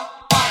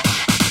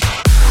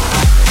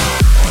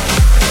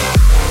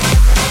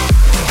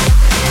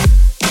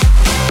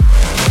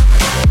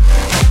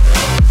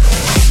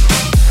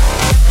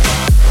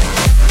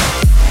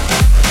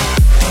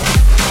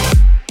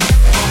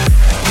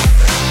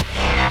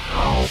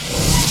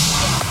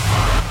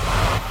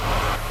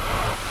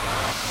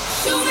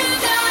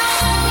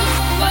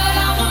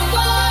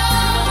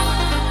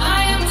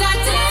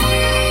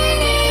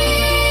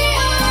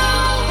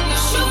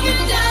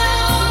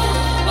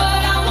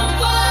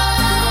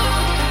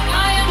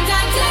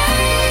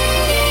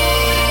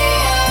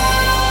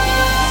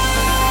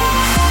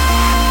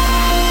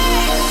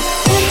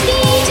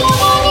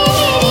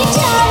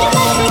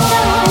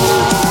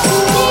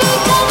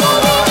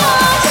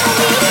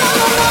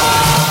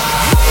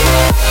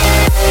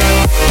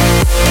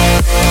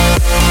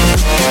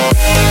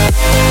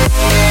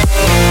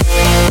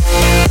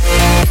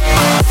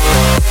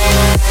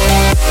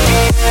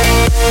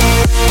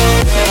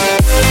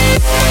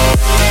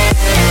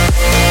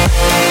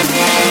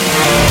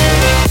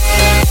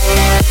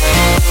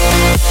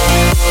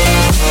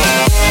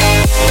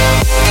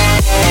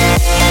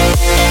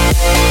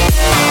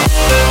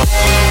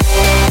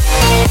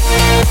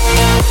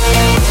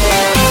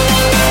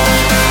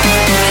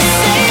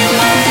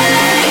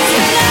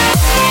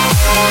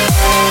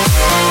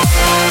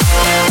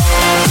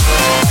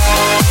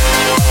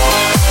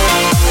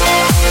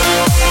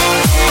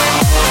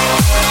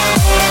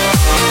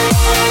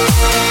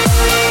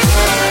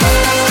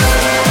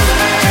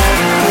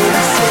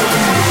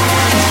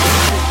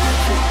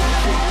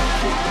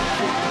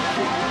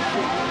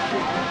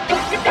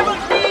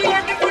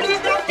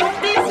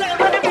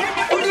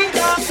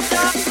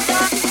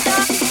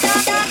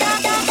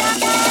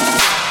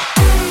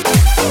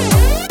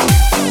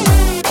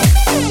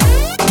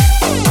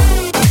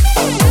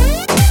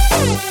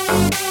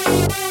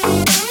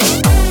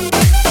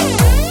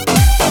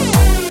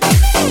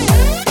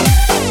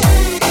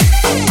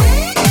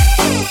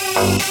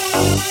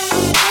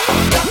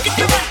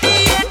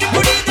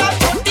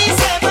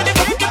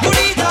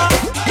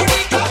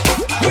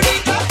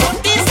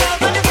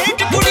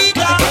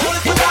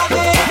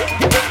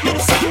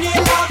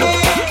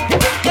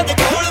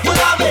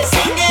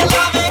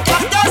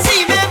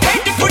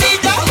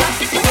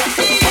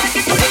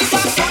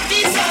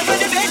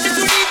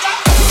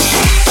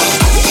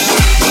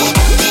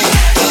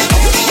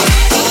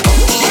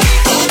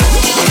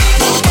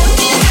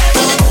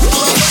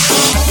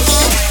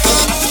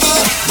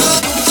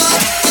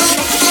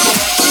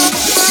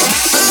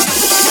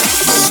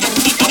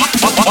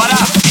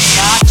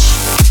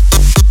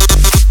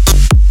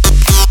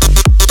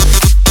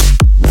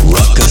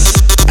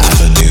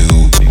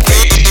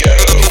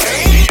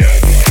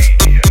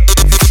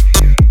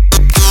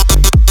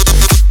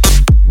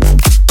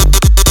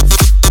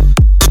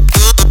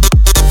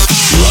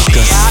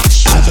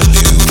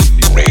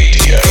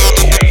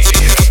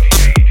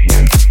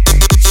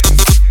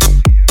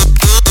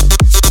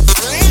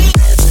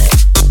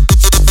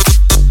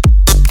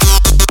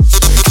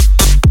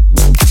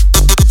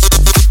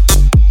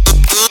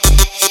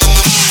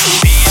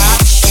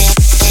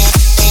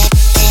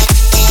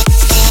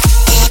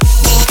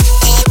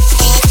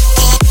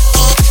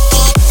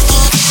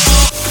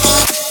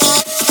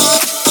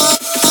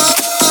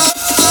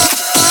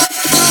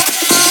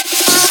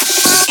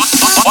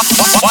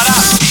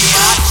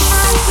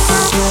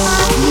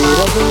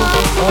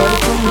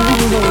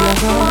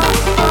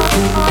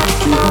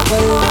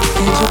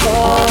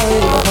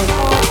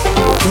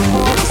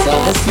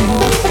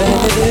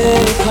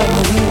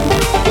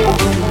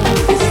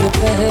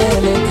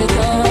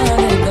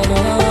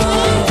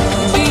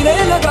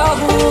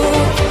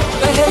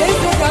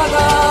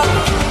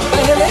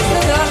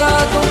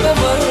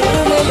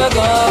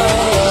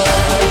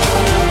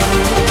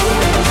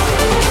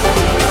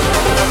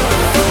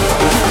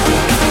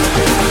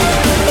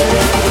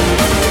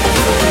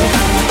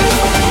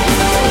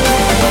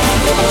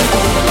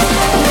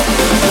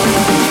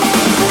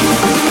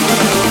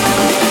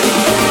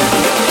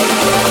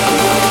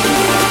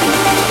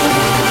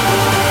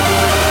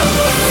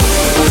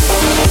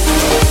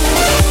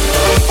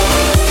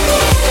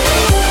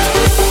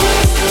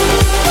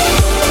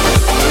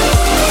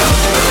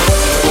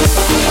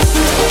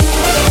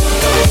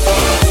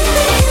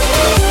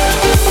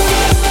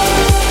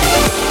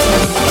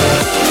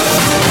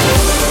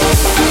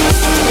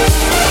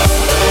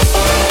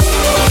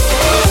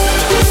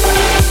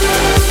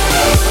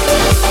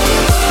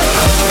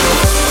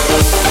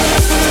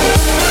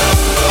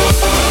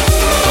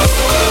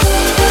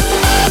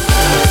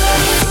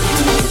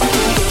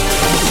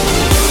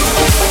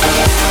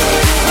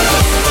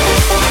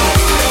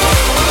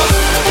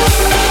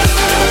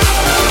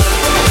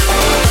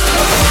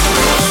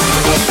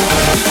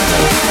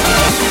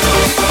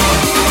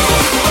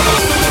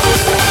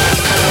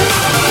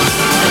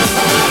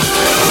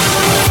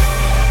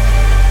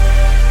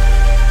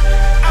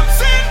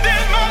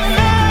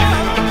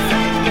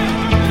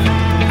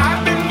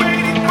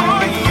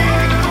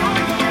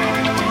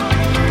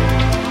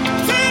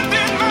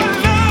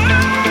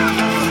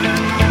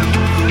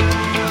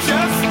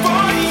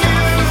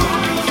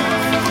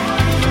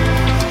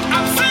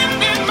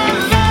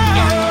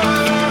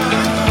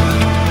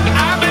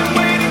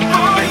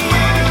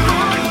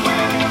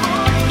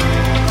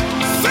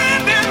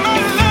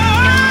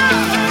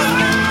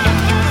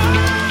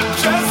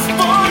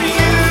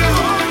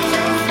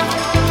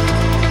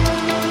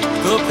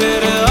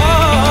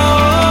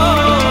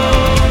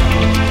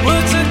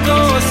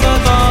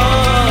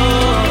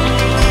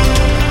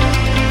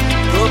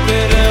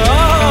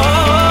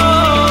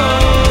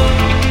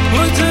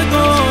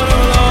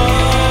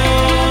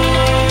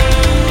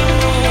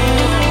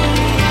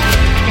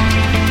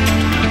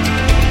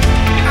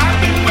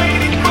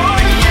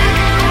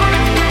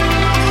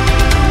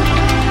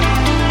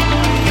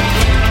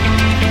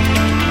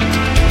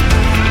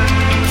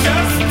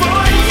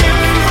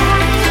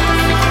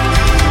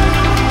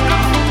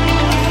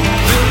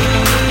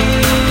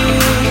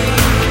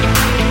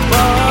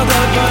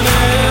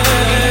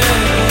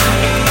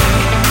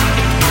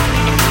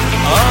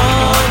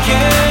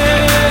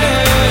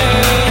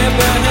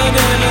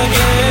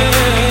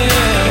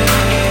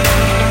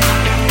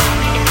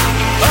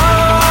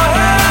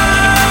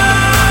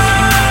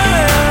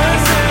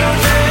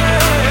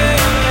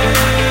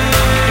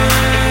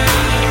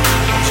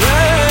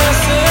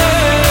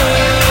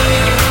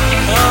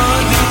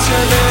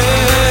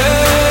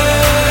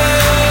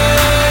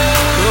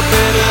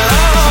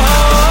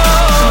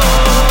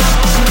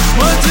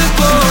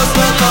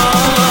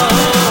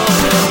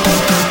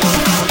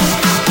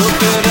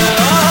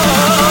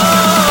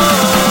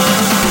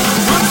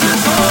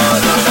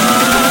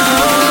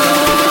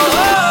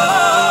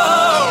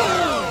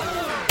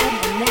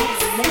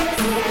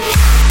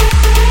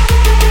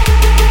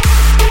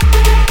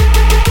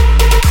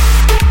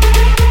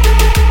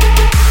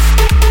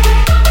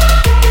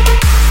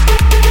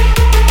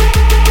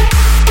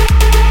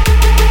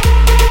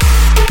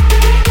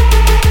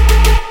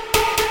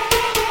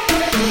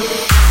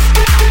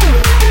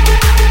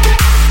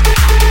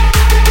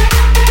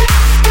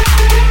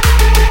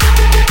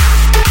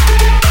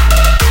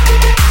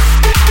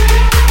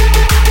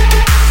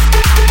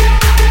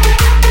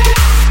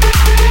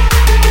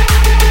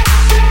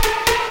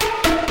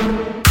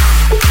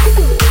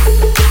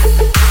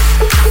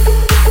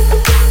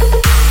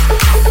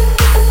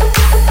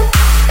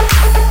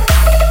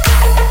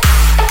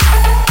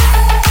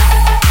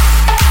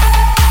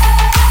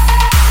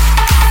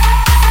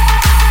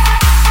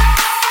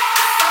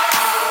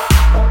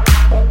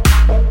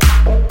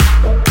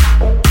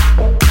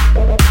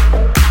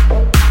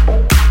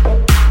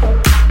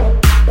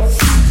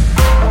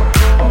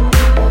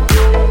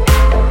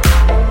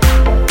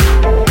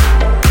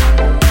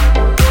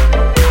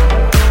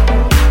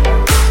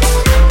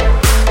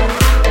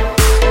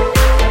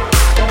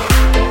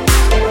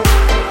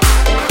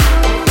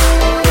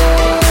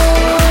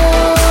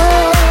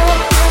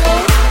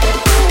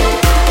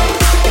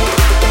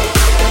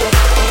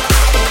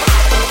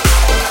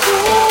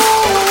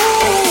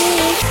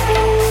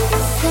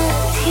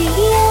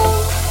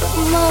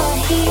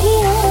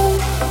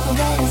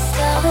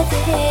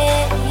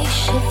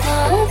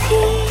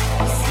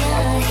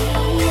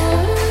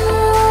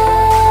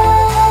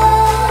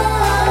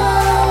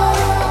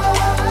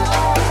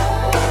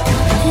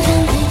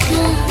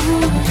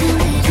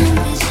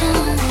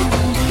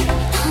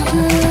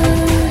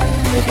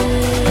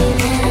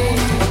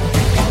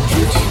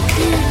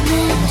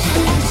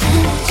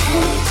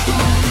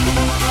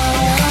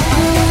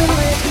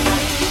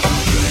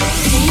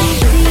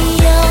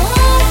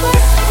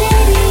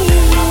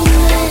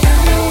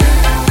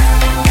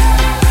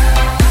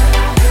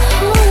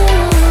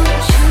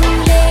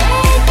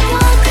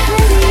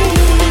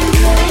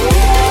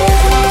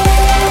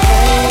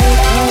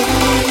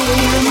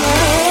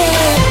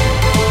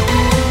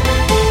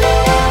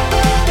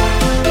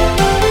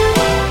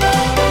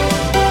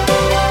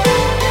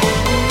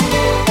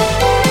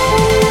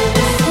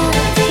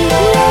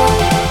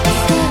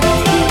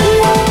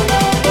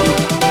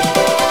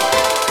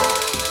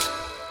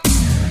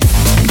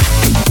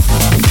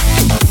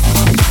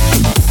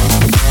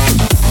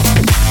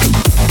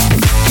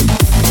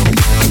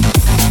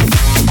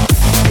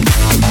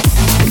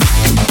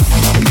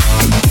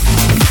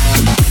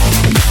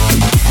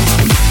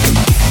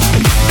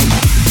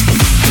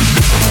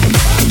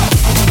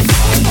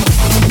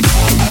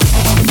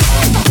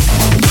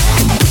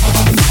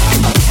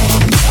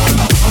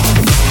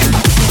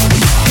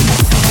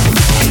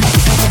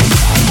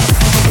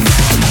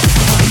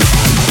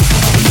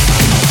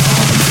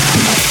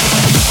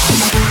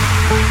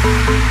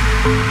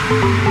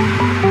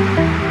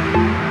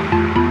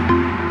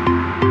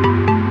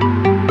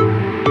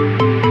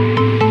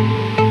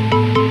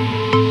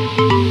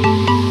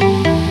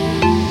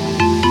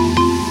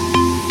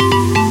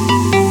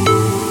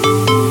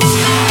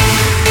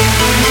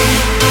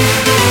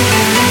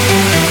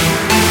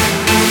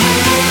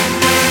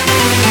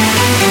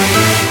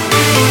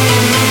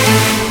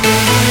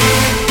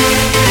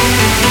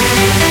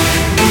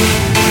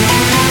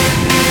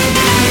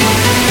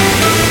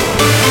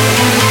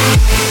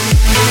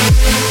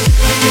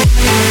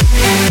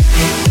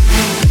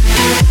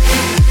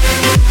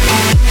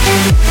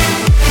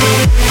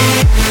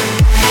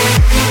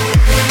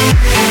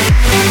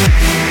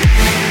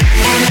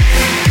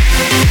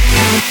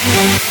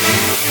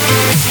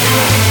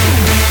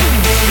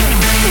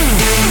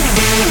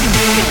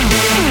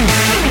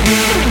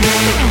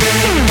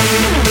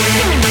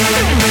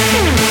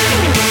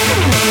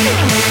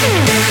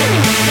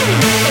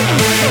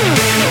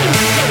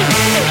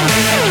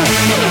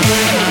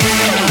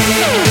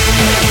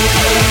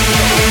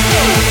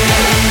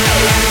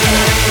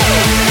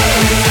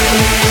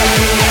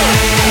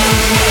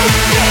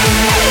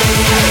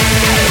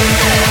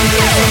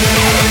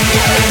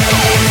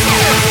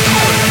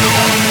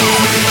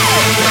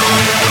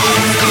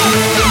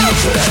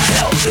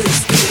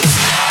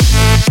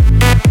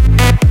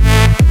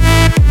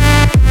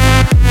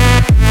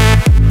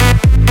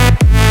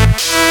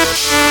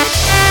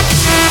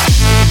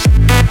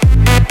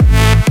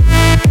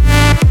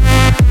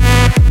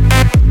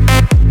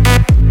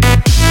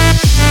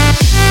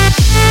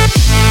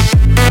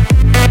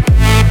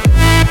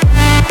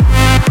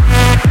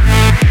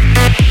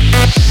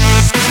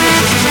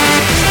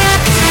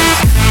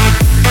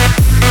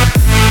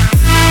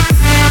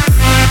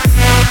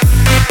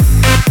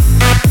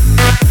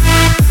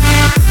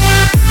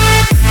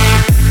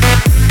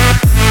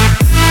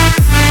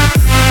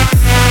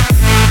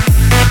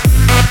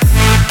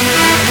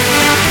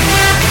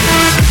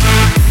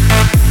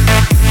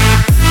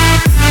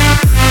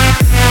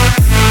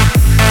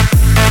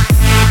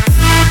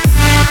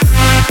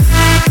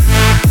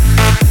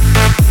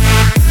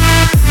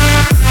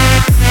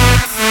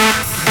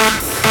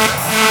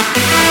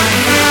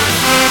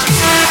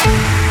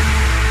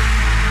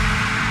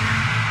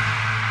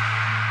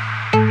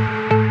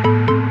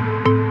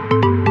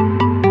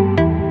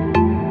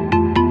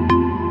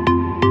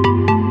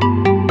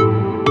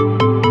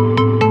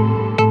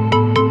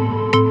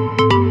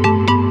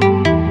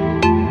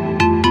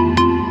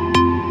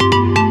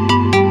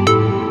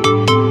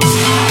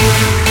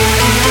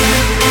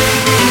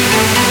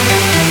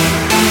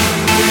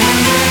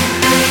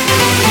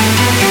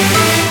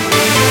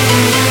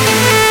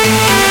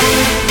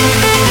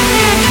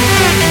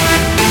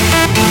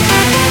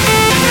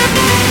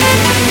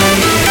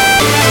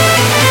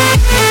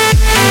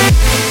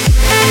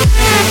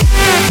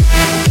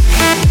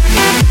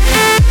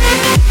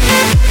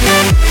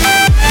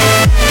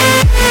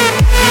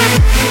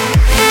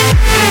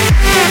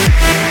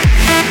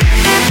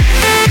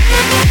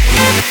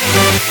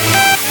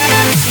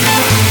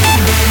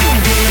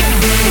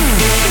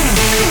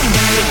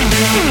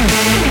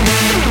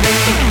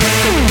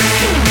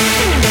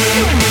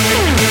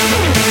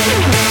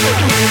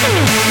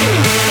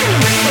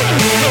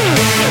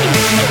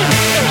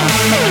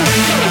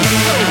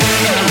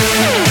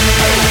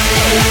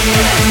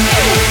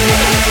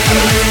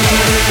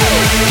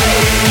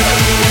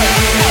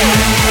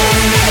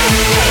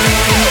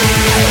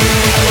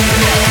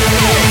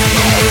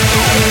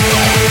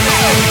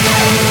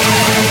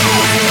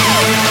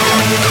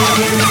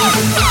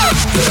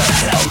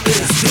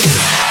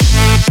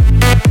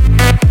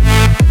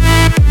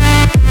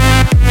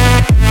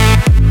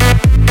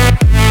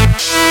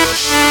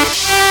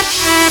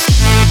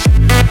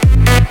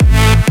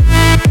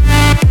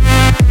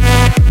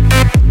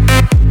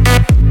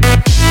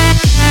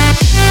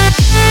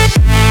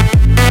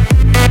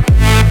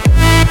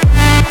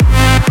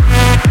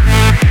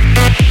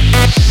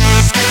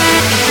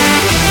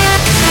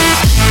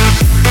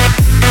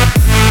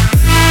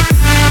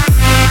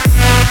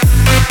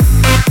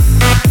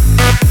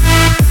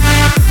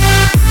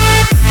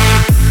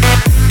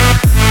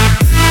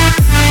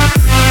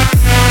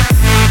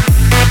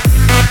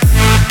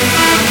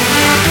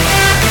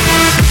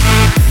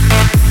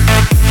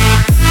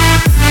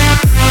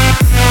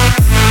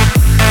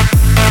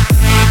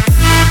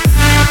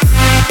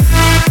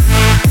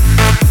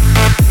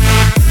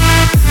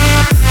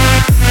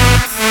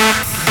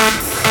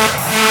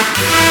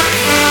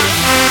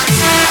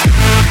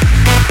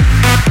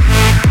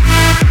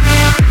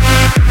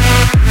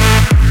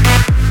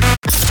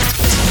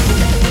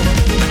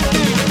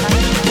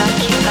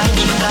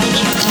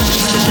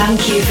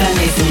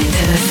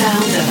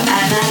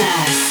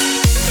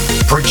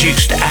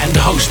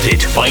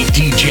by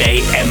DJ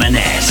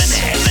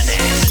M&S.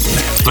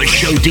 For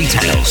show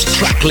details,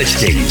 track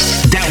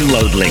listings,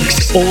 download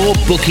links, or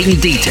booking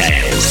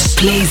details,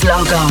 please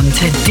log on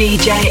to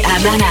djmns.com.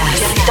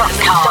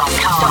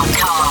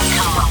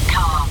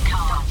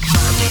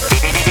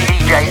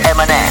 DJ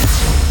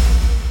M&S.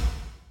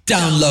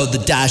 Download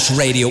the Dash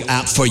Radio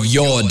app for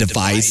your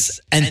device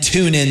and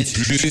tune in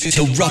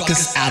to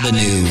Ruckus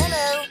Avenue,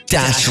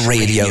 Dash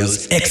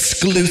Radio's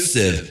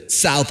exclusive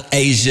South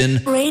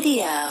Asian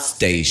radio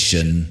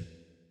station.